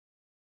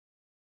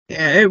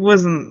 Yeah, it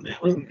wasn't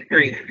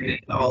great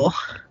at all.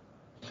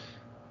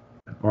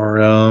 Or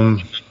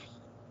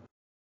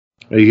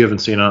you haven't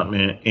seen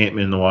Ant-Man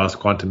and the Wasp: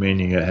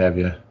 Quantumania yet, have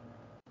you?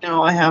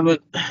 No, I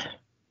haven't.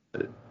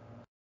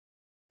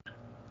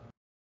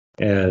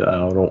 And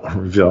I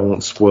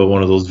won't spoil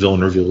one of those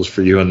villain reveals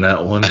for you in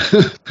that one.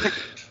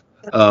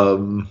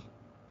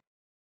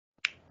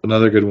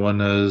 Another good one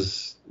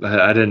is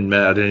I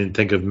didn't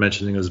think of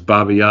mentioning is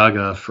Baba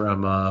Yaga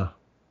from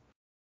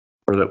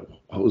what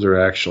was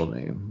her actual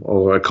name?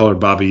 Oh, I call her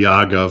Baba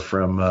Yaga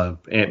from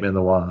Ant-Man and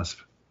the Wasp.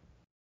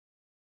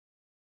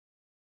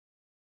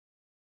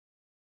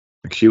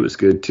 She was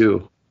good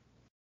too.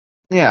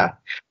 Yeah.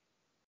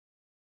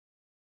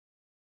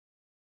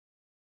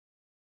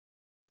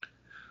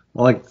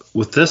 Well, like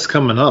with this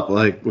coming up,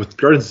 like with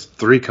Guardians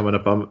 3 coming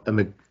up,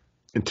 I'm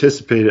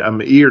anticipated.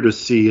 I'm eager to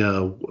see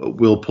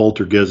Will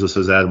Poulter gives us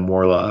as Adam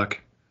Warlock,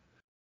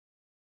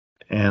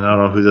 and I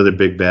don't know who the other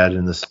big bad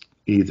in this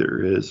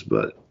either is,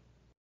 but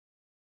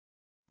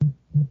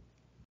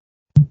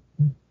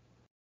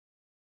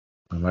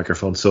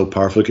microphone's so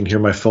powerful, you can hear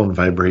my phone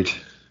vibrate.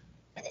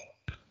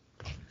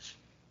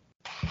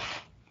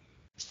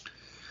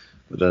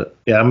 But,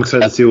 yeah, I'm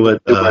excited to see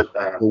what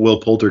Will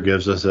Poulter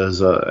gives us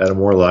as Adam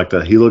Warlock.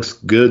 He looks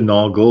good in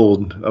all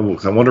gold. I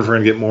wonder if we're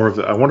going to get more of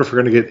it. I wonder if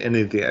we're going to get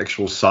any of the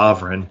actual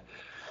Sovereign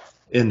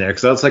in there.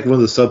 Because that's like one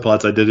of the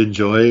subplots I did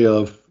enjoy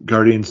of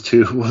Guardians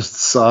 2 was the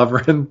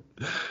Sovereign.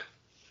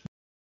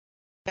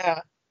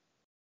 Yeah.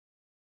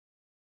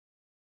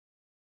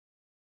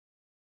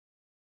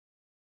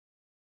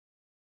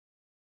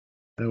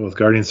 And with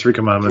Guardians 3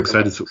 coming out, I'm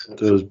excited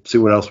to see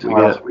what else we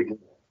get.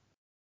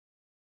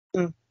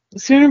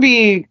 It's gonna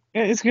be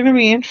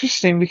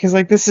interesting because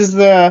like this is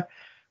the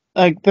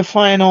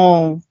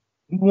final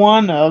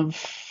one of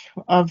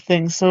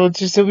things. So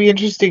it'll be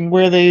interesting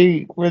where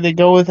they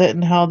go with it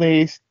and how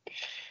they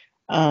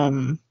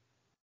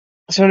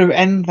sort of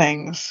end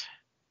things.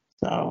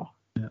 So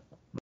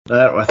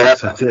I think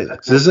that's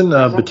it. Doesn't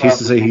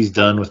Batista say he's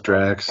done with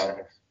Drax?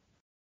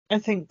 I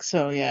think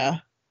so,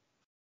 yeah.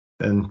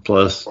 And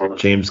plus,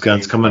 James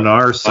Gunn's coming to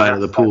our side of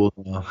the pool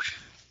now.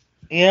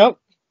 Yep.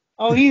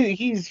 Oh,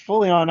 he's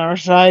fully on our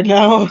side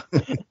now.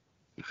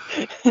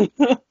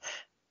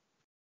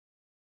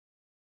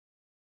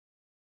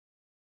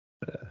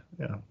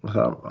 Yeah,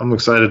 I'm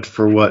excited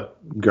for what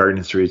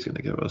Guardians 3 is going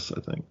to give us,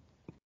 I think.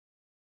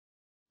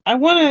 I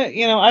want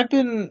to, I've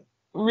been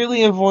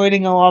really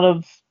avoiding a lot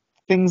of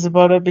things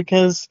about it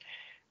because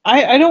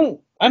I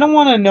don't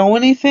want to know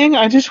anything.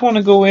 I just want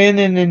to go in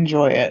and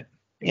enjoy it.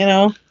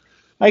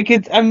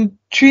 I'm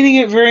treating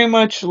it very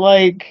much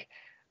like,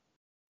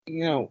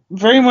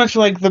 very much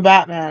like the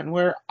Batman,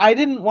 where I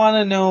didn't want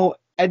to know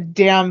a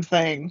damn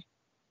thing.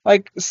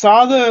 Like,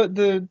 saw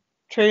the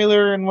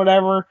trailer and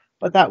whatever,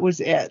 but that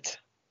was it.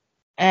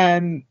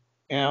 And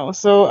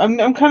so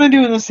I'm kind of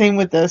doing the same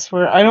with this,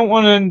 where I don't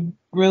want to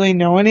really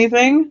know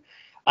anything.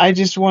 I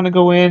just want to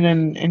go in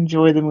and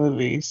enjoy the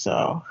movie.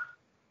 So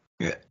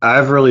yeah,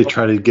 I've really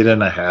tried to get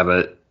in a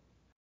habit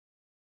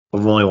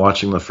of only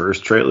watching the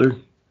first trailer.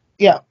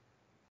 Yeah.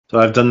 So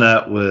I've done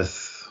that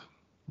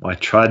I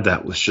tried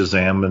that with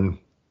Shazam and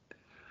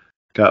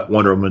got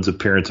Wonder Woman's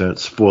appearance and it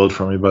spoiled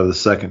for me by the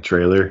second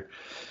trailer.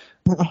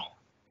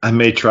 I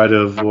may try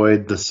to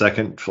avoid the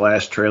second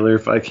Flash trailer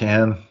if I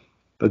can.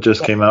 That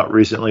just came out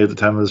recently at the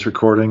time of this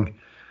recording.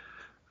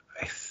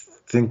 I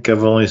think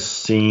I've only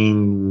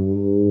seen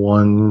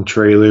one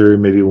trailer,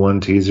 maybe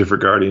one teaser for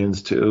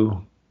Guardians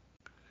 2.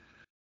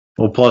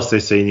 Well, plus they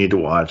say you need to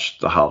watch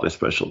the holiday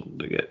special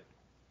to get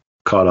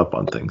caught up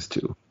on things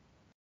too.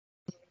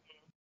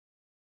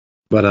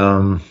 But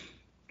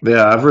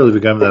yeah, I've really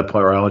become to that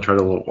point where I only try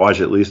to watch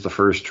at least the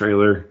first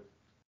trailer.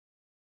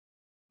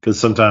 Because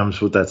sometimes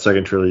with that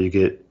second trailer you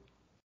get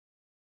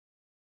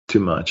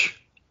too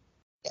much.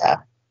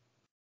 Yeah.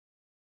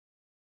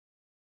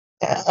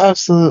 Yeah,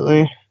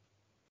 absolutely.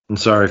 I'm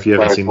sorry if you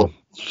haven't seen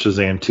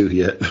Shazam 2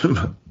 yet.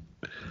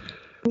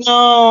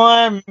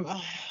 No,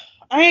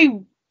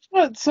 I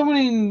got so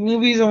many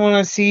movies I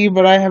want to see,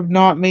 but I have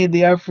not made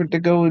the effort to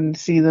go and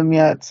see them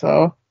yet,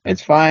 so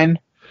it's fine.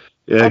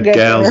 Yeah,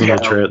 gals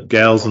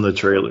in the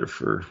trailer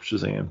for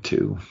Shazam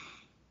 2.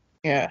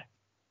 Yeah.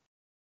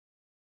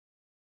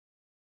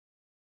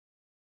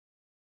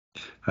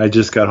 I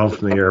just got home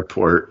from the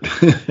airport,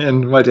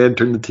 and my dad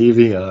turned the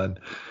TV on,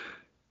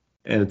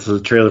 and it's a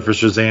trailer for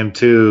Shazam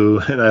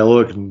 2, and I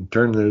look and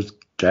turn, there's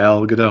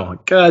Gal Gadot. I'm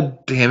like,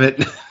 God damn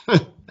it.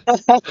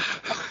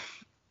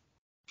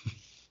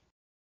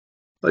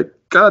 Like,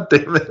 God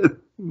damn it.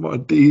 I'm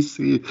on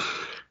DC.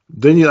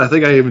 Then I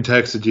think I even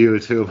texted you,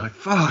 too. I'm like,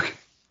 fuck.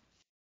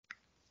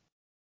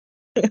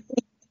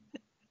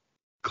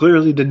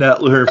 Clearly did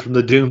not learn from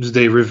the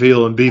Doomsday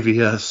reveal in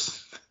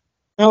BVS.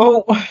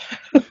 No.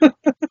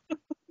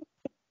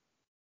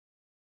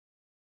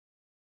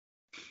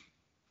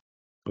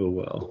 Oh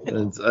well.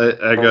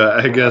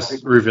 I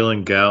guess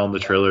revealing Gal in the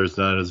trailer is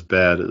not as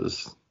bad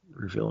as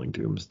revealing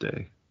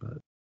Doomsday. But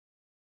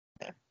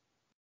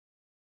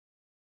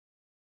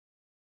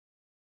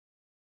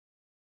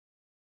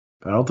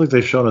I don't think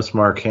they've shown us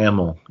Mark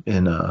Hamill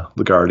in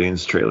the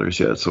Guardians trailers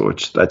yet, so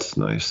that's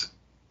nice.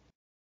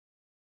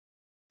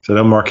 So I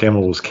know Mark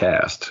Hamill was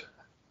cast.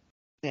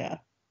 Yeah.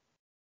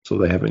 So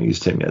they haven't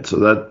used him yet. So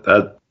that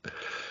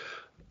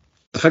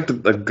the fact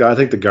that I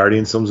think the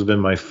Guardians films have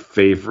been my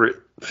favorite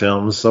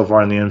films so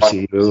far in the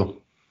MCU.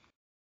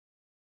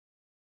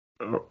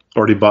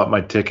 Already bought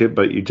my ticket,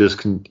 but you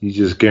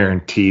just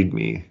guaranteed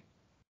me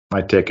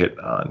my ticket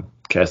on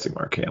casting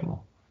Mark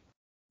Hamill.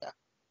 Yeah.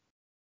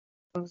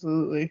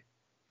 Absolutely.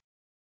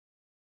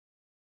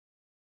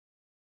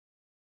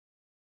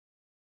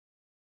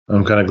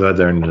 I'm kind of glad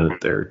they're in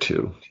it there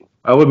too.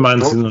 I wouldn't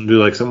mind seeing them do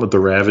like something with the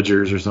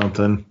Ravagers or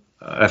something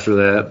after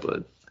that,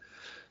 but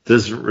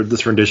this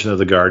rendition of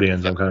the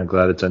Guardians, I'm kind of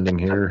glad it's ending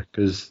here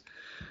because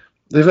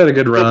they've had a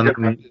good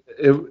run.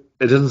 It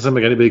doesn't seem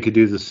like anybody could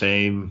do the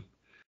same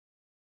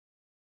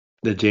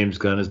that James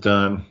Gunn has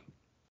done.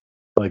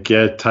 Like,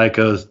 yeah,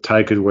 Taika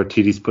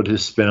Waititi's put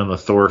his spin on the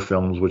Thor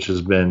films, which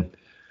has been,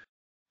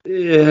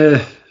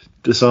 to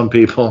some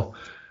people.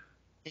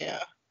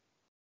 Yeah.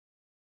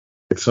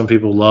 Like some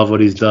people love what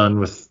he's done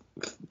with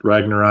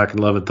Ragnarok and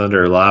Love and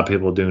Thunder. A lot of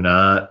people do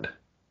not.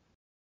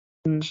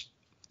 Mm.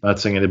 Not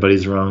saying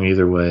anybody's wrong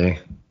either way.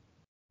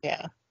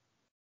 Yeah.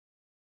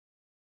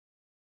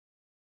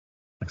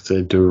 Like I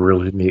said, do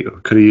really need.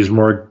 Could have used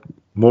more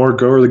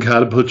Gore the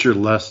God Butcher,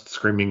 less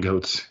Screaming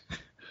Goats.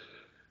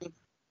 I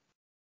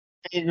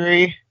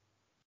agree.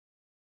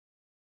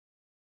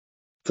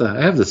 So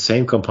I have the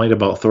same complaint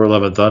about Thor: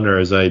 Love and Thunder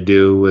as I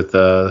do with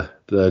the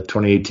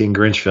 2018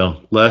 Grinch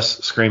film. Less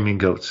Screaming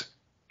Goats.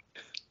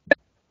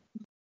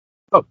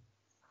 Oh.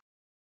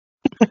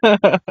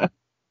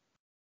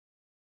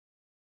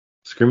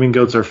 Screaming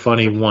Goats are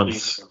funny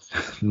once,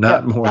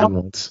 not more than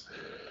once.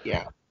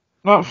 Yeah.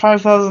 About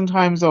 5,000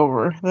 times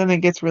over. Then it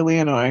gets really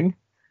annoying.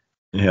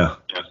 Yeah.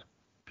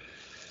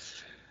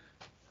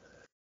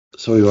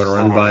 So we want to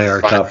run by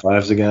our top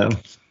fives again?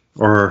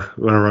 Or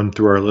we want to run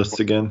through our list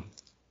again?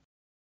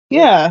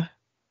 Yeah.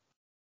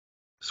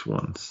 Just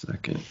 1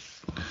 second.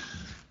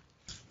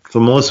 So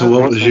Melissa,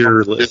 what was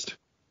your list?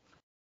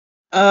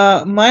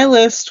 My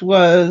list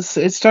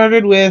it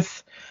started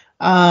with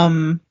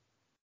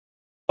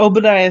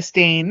Obadiah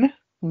Stane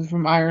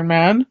from Iron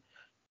Man,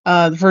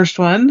 the first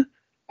one.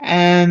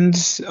 And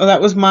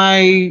that was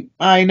my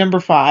number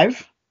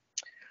 5.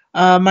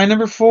 My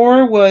number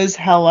 4 was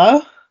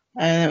Hela,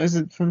 and it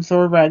was from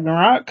Thor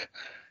Ragnarok.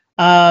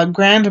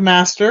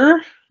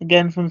 Grandmaster,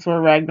 again from Thor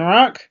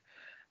Ragnarok.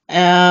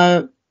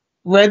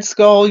 Red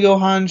Skull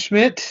Johann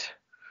Schmidt,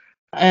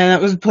 and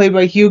that was played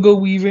by Hugo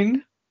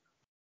Weaving.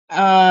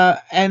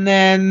 And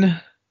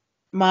then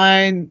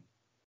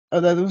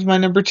that was my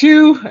number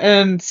 2.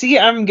 And see,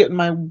 I'm getting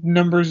my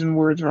numbers and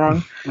words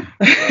wrong.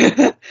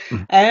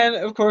 And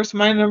of course,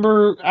 my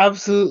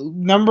absolute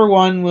number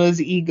 1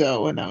 was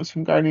Ego, and that was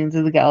from Guardians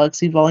of the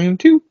Galaxy Volume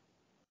 2.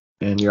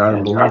 And your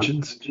honorable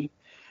mentions?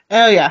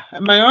 Oh yeah,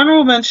 my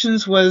honorable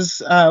mentions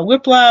was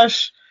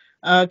Whiplash,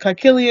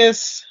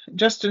 Caecilius,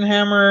 Justin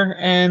Hammer,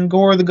 and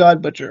Gore the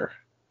God Butcher.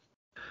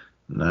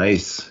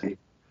 Nice.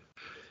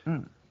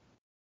 Well,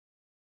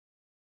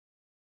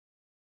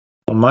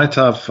 my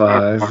top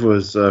 5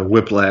 was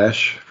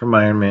Whiplash from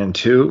Iron Man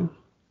 2,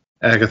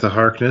 Agatha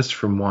Harkness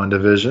from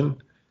WandaVision,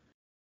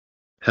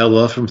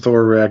 Hela from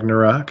Thor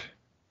Ragnarok,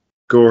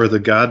 Gore the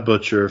God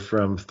Butcher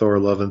from Thor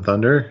Love and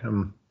Thunder.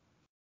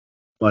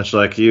 Much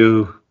like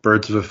you,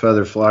 birds of a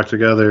feather flock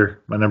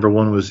together. My number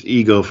 1 was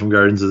Ego from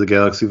Guardians of the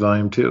Galaxy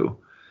Volume 2.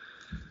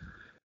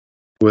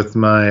 With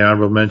my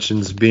honorable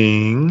mentions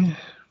being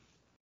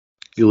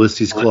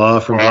Ulysses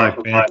Claw from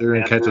Black Panther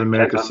and Captain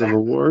America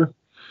Civil War,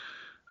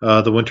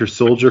 the Winter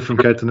Soldier from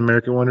Captain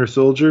America Winter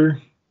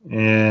Soldier,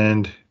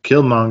 and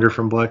Killmonger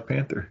from Black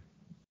Panther.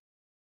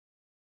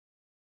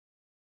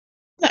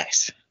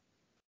 Nice.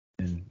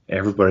 And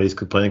everybody's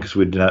complaining because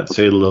we did not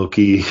say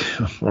Loki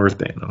or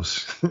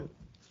Thanos.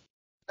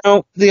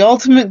 No, the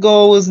ultimate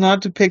goal was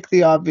not to pick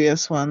the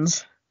obvious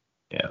ones.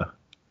 Yeah.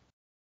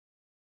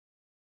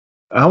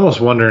 I'm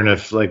almost wondering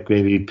if, like,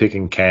 maybe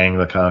picking Kang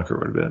the Conqueror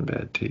would have been in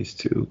bad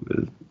taste, too.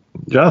 But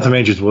Jonathan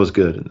Majors was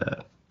good in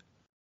that.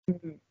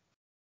 Mm-hmm.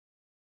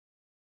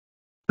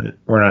 But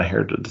we're not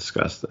here to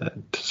discuss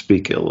that, to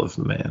speak ill of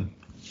the man,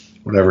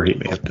 whatever he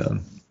may have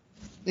done.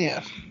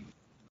 Yeah.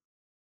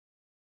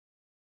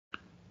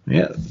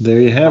 Yeah,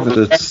 there you have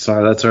it. That's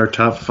our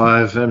top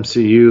 5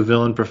 MCU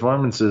villain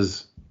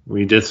performances.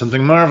 We did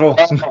something Marvel.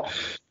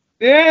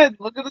 Yeah,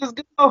 look at us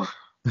go.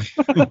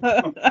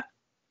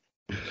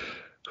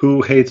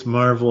 Who hates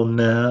Marvel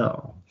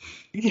now?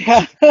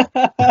 Yeah.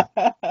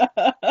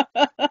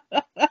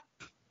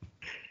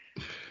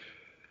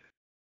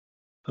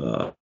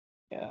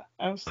 Yeah,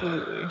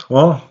 absolutely.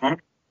 Well,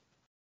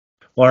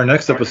 our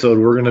next episode,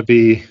 we're going to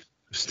be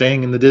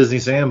staying in the Disney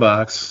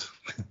sandbox.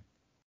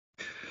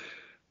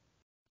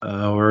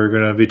 We're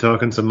going to be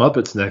talking some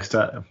Muppets next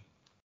time.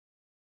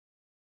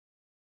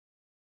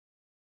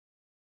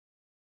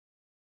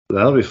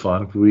 That'll be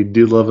fun. We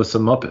do love us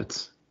some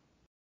Muppets.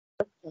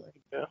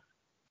 Yeah.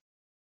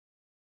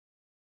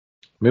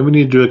 Maybe we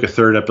need to do like a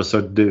third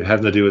episode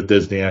having to do with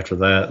Disney after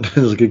that.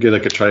 We could get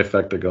like a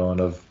trifecta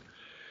going of.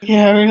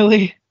 Yeah,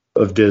 really.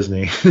 Of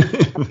Disney.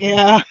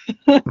 Yeah.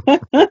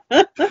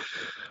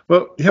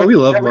 Well, yeah, we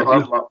love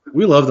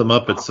the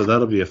Muppets, so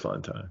that'll be a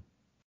fun time.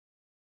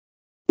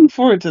 Looking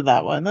forward to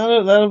that one.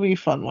 That'll be a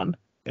fun one.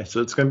 Yeah,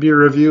 so it's going to be a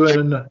review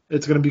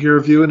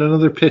and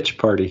another pitch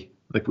party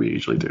like we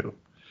usually do.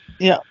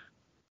 Yeah.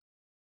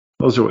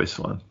 Those are always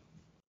fun.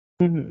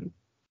 Mm-hmm.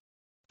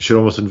 Should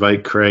almost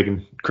invite Craig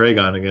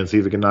on again, see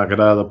if we can knock it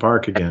out of the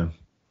park again.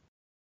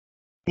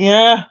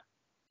 Yeah.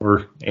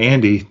 Or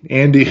Andy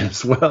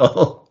as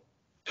well.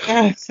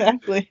 Yeah,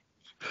 exactly.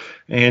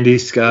 Andy,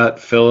 Scott,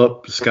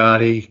 Philip,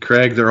 Scotty,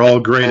 Craig, they're all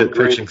great at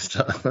pitching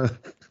stuff.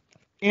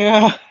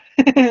 Yeah.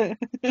 It'll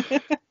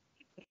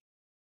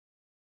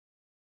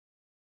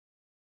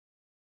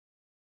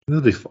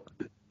be fun.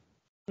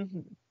 Mm-hmm.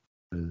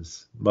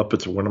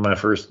 Muppets are one of my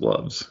first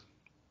loves.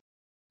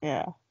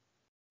 Yeah.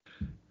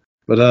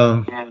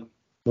 But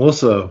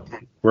Melissa,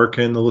 where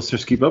can the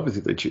listeners keep up with you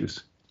if they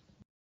choose?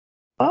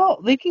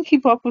 Well, they can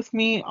keep up with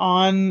me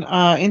on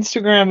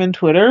Instagram and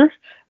Twitter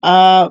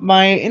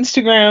My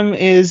Instagram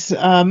is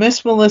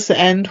Miss Melissa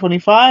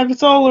N25.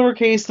 It's all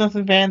lowercase,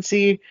 nothing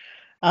fancy.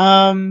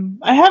 I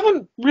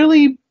haven't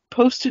really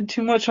posted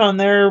too much on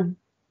there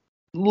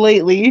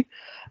lately.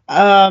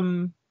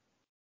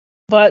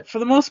 But for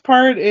the most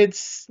part,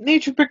 it's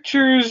nature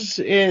pictures,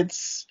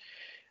 it's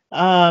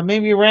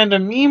maybe a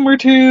random meme or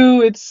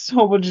two, it's a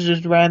whole bunch of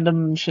just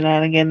random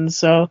shenanigans.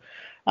 So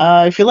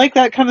if you like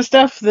that kind of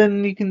stuff,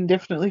 then you can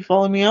definitely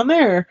follow me on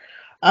there.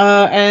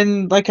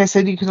 And like I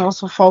said, you can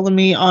also follow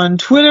me on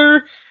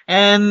Twitter.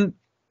 And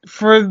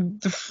for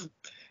the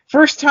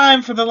first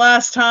time, for the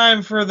last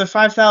time, for the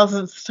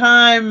 5,000th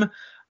time,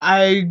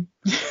 I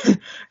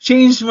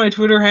changed my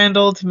Twitter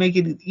handle to make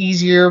it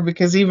easier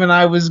because even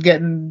I was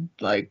getting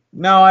like,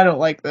 no, I don't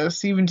like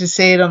this. Even to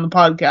say it on the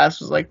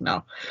podcast was like,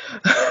 no.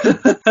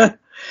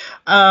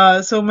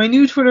 So my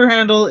new Twitter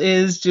handle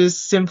is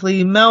just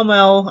simply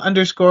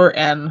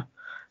melmel_n.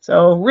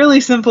 So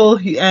really simple,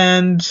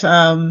 and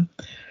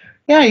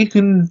yeah, you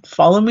can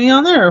follow me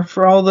on there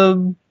for all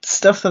the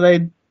stuff that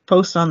I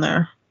post on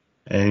there.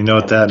 And you know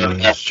what that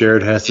means?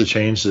 Jared has to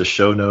change the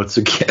show notes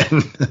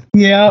again.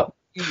 Yeah,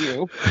 you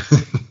do.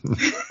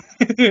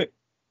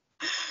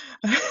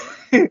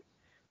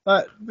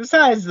 But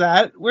besides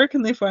that, where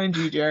can they find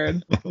you,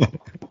 Jared?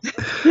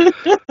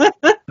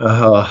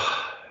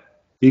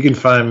 You can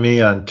find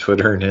me on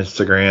Twitter and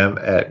Instagram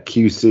at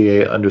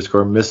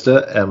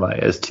QCA_Mista,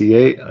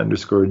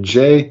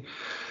 MISTA_J.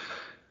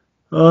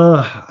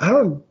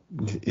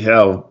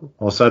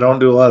 So I don't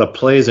do a lot of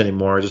plays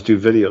anymore. I just do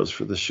videos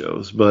for the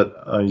shows.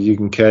 But you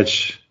can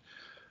catch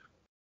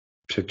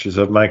pictures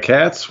of my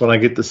cats when I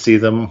get to see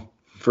them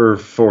for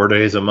 4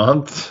 days a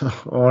month.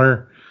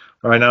 Or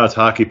right now it's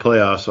hockey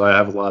playoffs, so I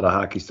have a lot of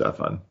hockey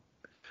stuff on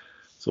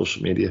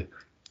social media.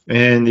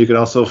 And you can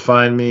also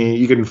find me,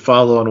 you can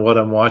follow on what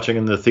I'm watching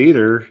in the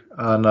theater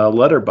on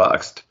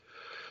Letterboxd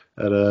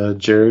at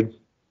Jared.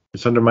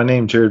 It's under my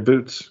name, Jared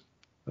Boots.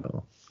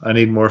 So I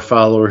need more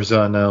followers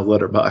on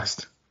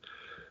Letterboxd.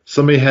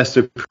 Somebody has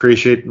to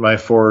appreciate my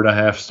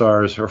 4.5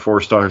 stars or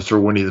 4 stars for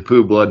Winnie the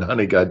Pooh, Blood and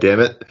Honey,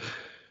 goddammit.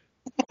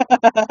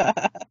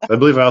 I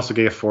believe I also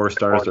gave 4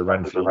 stars to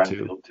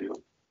Renfield, too.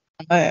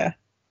 Oh, yeah.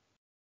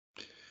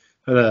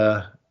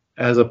 But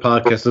as a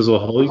podcast as a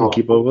whole, you can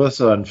keep up with us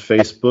on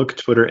Facebook,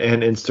 Twitter,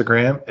 and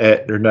Instagram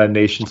at Nerd Nine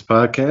Nations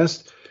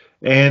Podcast.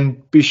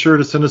 And be sure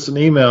to send us an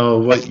email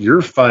of what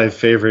your 5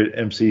 favorite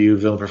MCU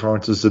villain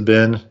performances have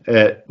been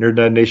at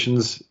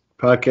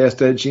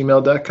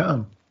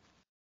nerd9nationspodcast@gmail.com.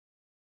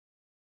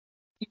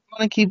 If you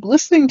want to keep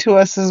listening to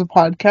us as a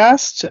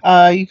podcast,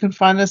 you can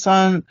find us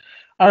on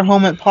our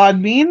home at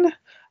Podbean.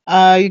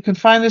 You can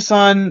find us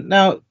on,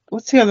 now,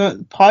 what's the other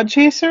one?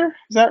 Podchaser?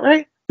 Is that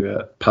right?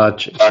 Yeah,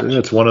 Podchaser.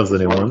 That's one of the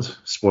new ones.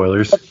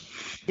 Spoilers.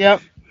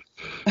 Yep.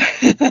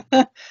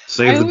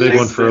 Save the big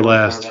one for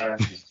last.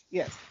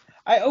 Yes.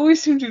 I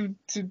always seem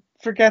to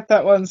forget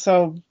that one,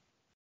 so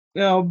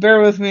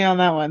bear with me on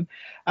that one.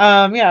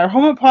 Our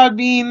home at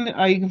Podbean.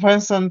 You can find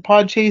us on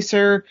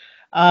Podchaser.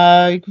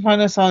 You can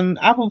find us on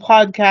Apple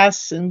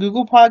Podcasts and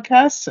Google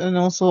Podcasts, and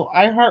also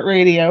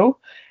iHeartRadio.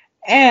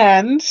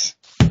 And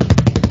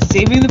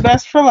saving the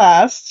best for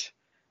last,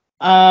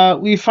 we are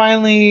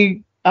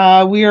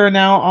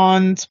now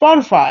on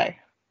Spotify.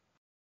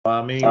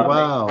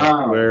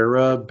 Wow, we're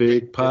a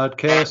big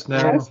podcast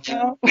now.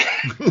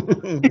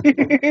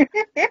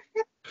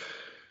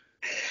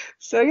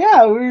 So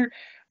yeah,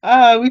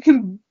 we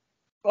can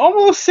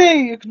almost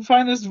say you can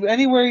find us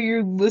anywhere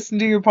you listen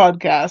to your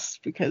podcast,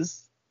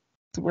 because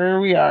it's where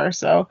we are.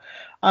 So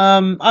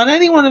on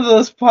any one of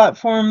those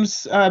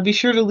platforms, be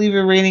sure to leave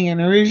a rating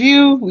and a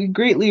review. We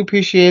greatly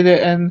appreciate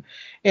it, and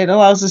it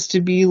allows us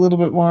to be a little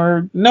bit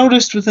more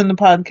noticed within the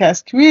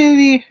podcast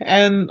community,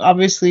 and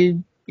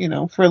obviously,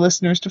 for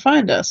listeners to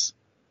find us.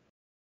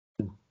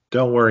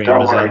 Don't worry,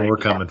 Amazon, we're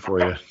coming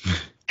for you.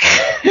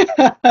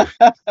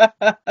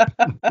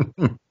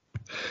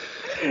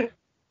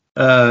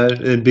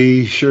 And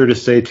be sure to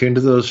stay tuned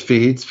to those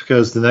feeds,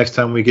 because the next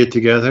time we get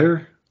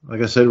together,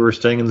 like I said, we're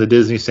staying in the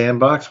Disney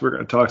sandbox. We're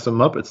going to talk some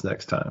Muppets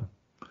next time.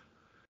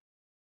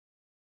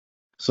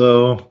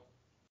 So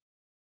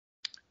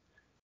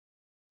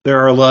there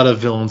are a lot of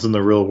villains in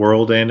the real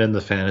world and in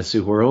the fantasy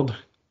world,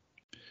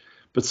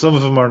 but some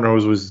of them aren't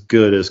always as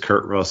good as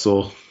Kurt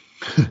Russell.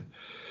 A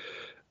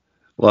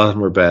lot of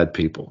them are bad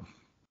people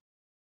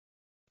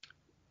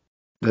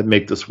that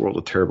make this world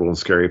a terrible and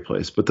scary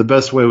place. But the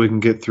best way we can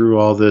get through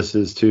all this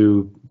is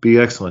to be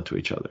excellent to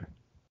each other.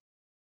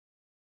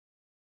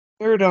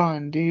 Third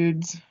on,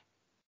 dudes.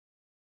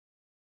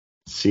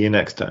 See you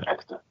next time.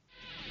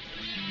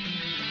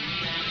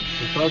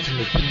 The thoughts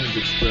and opinions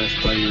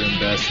expressed by your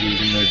ambassadors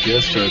and their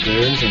guests are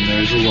theirs and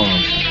theirs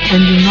alone,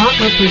 and do not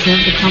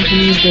represent the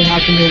companies they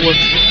happen to work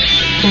for.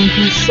 Thank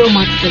you so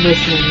much for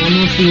listening, and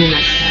we'll see you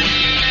next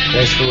time.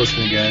 Thanks for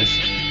listening, guys.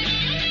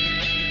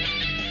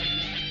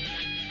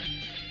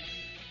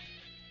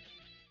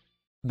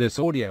 This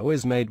audio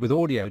is made with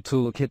Audio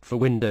Toolkit for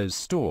Windows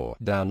Store,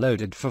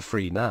 downloaded for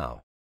free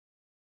now.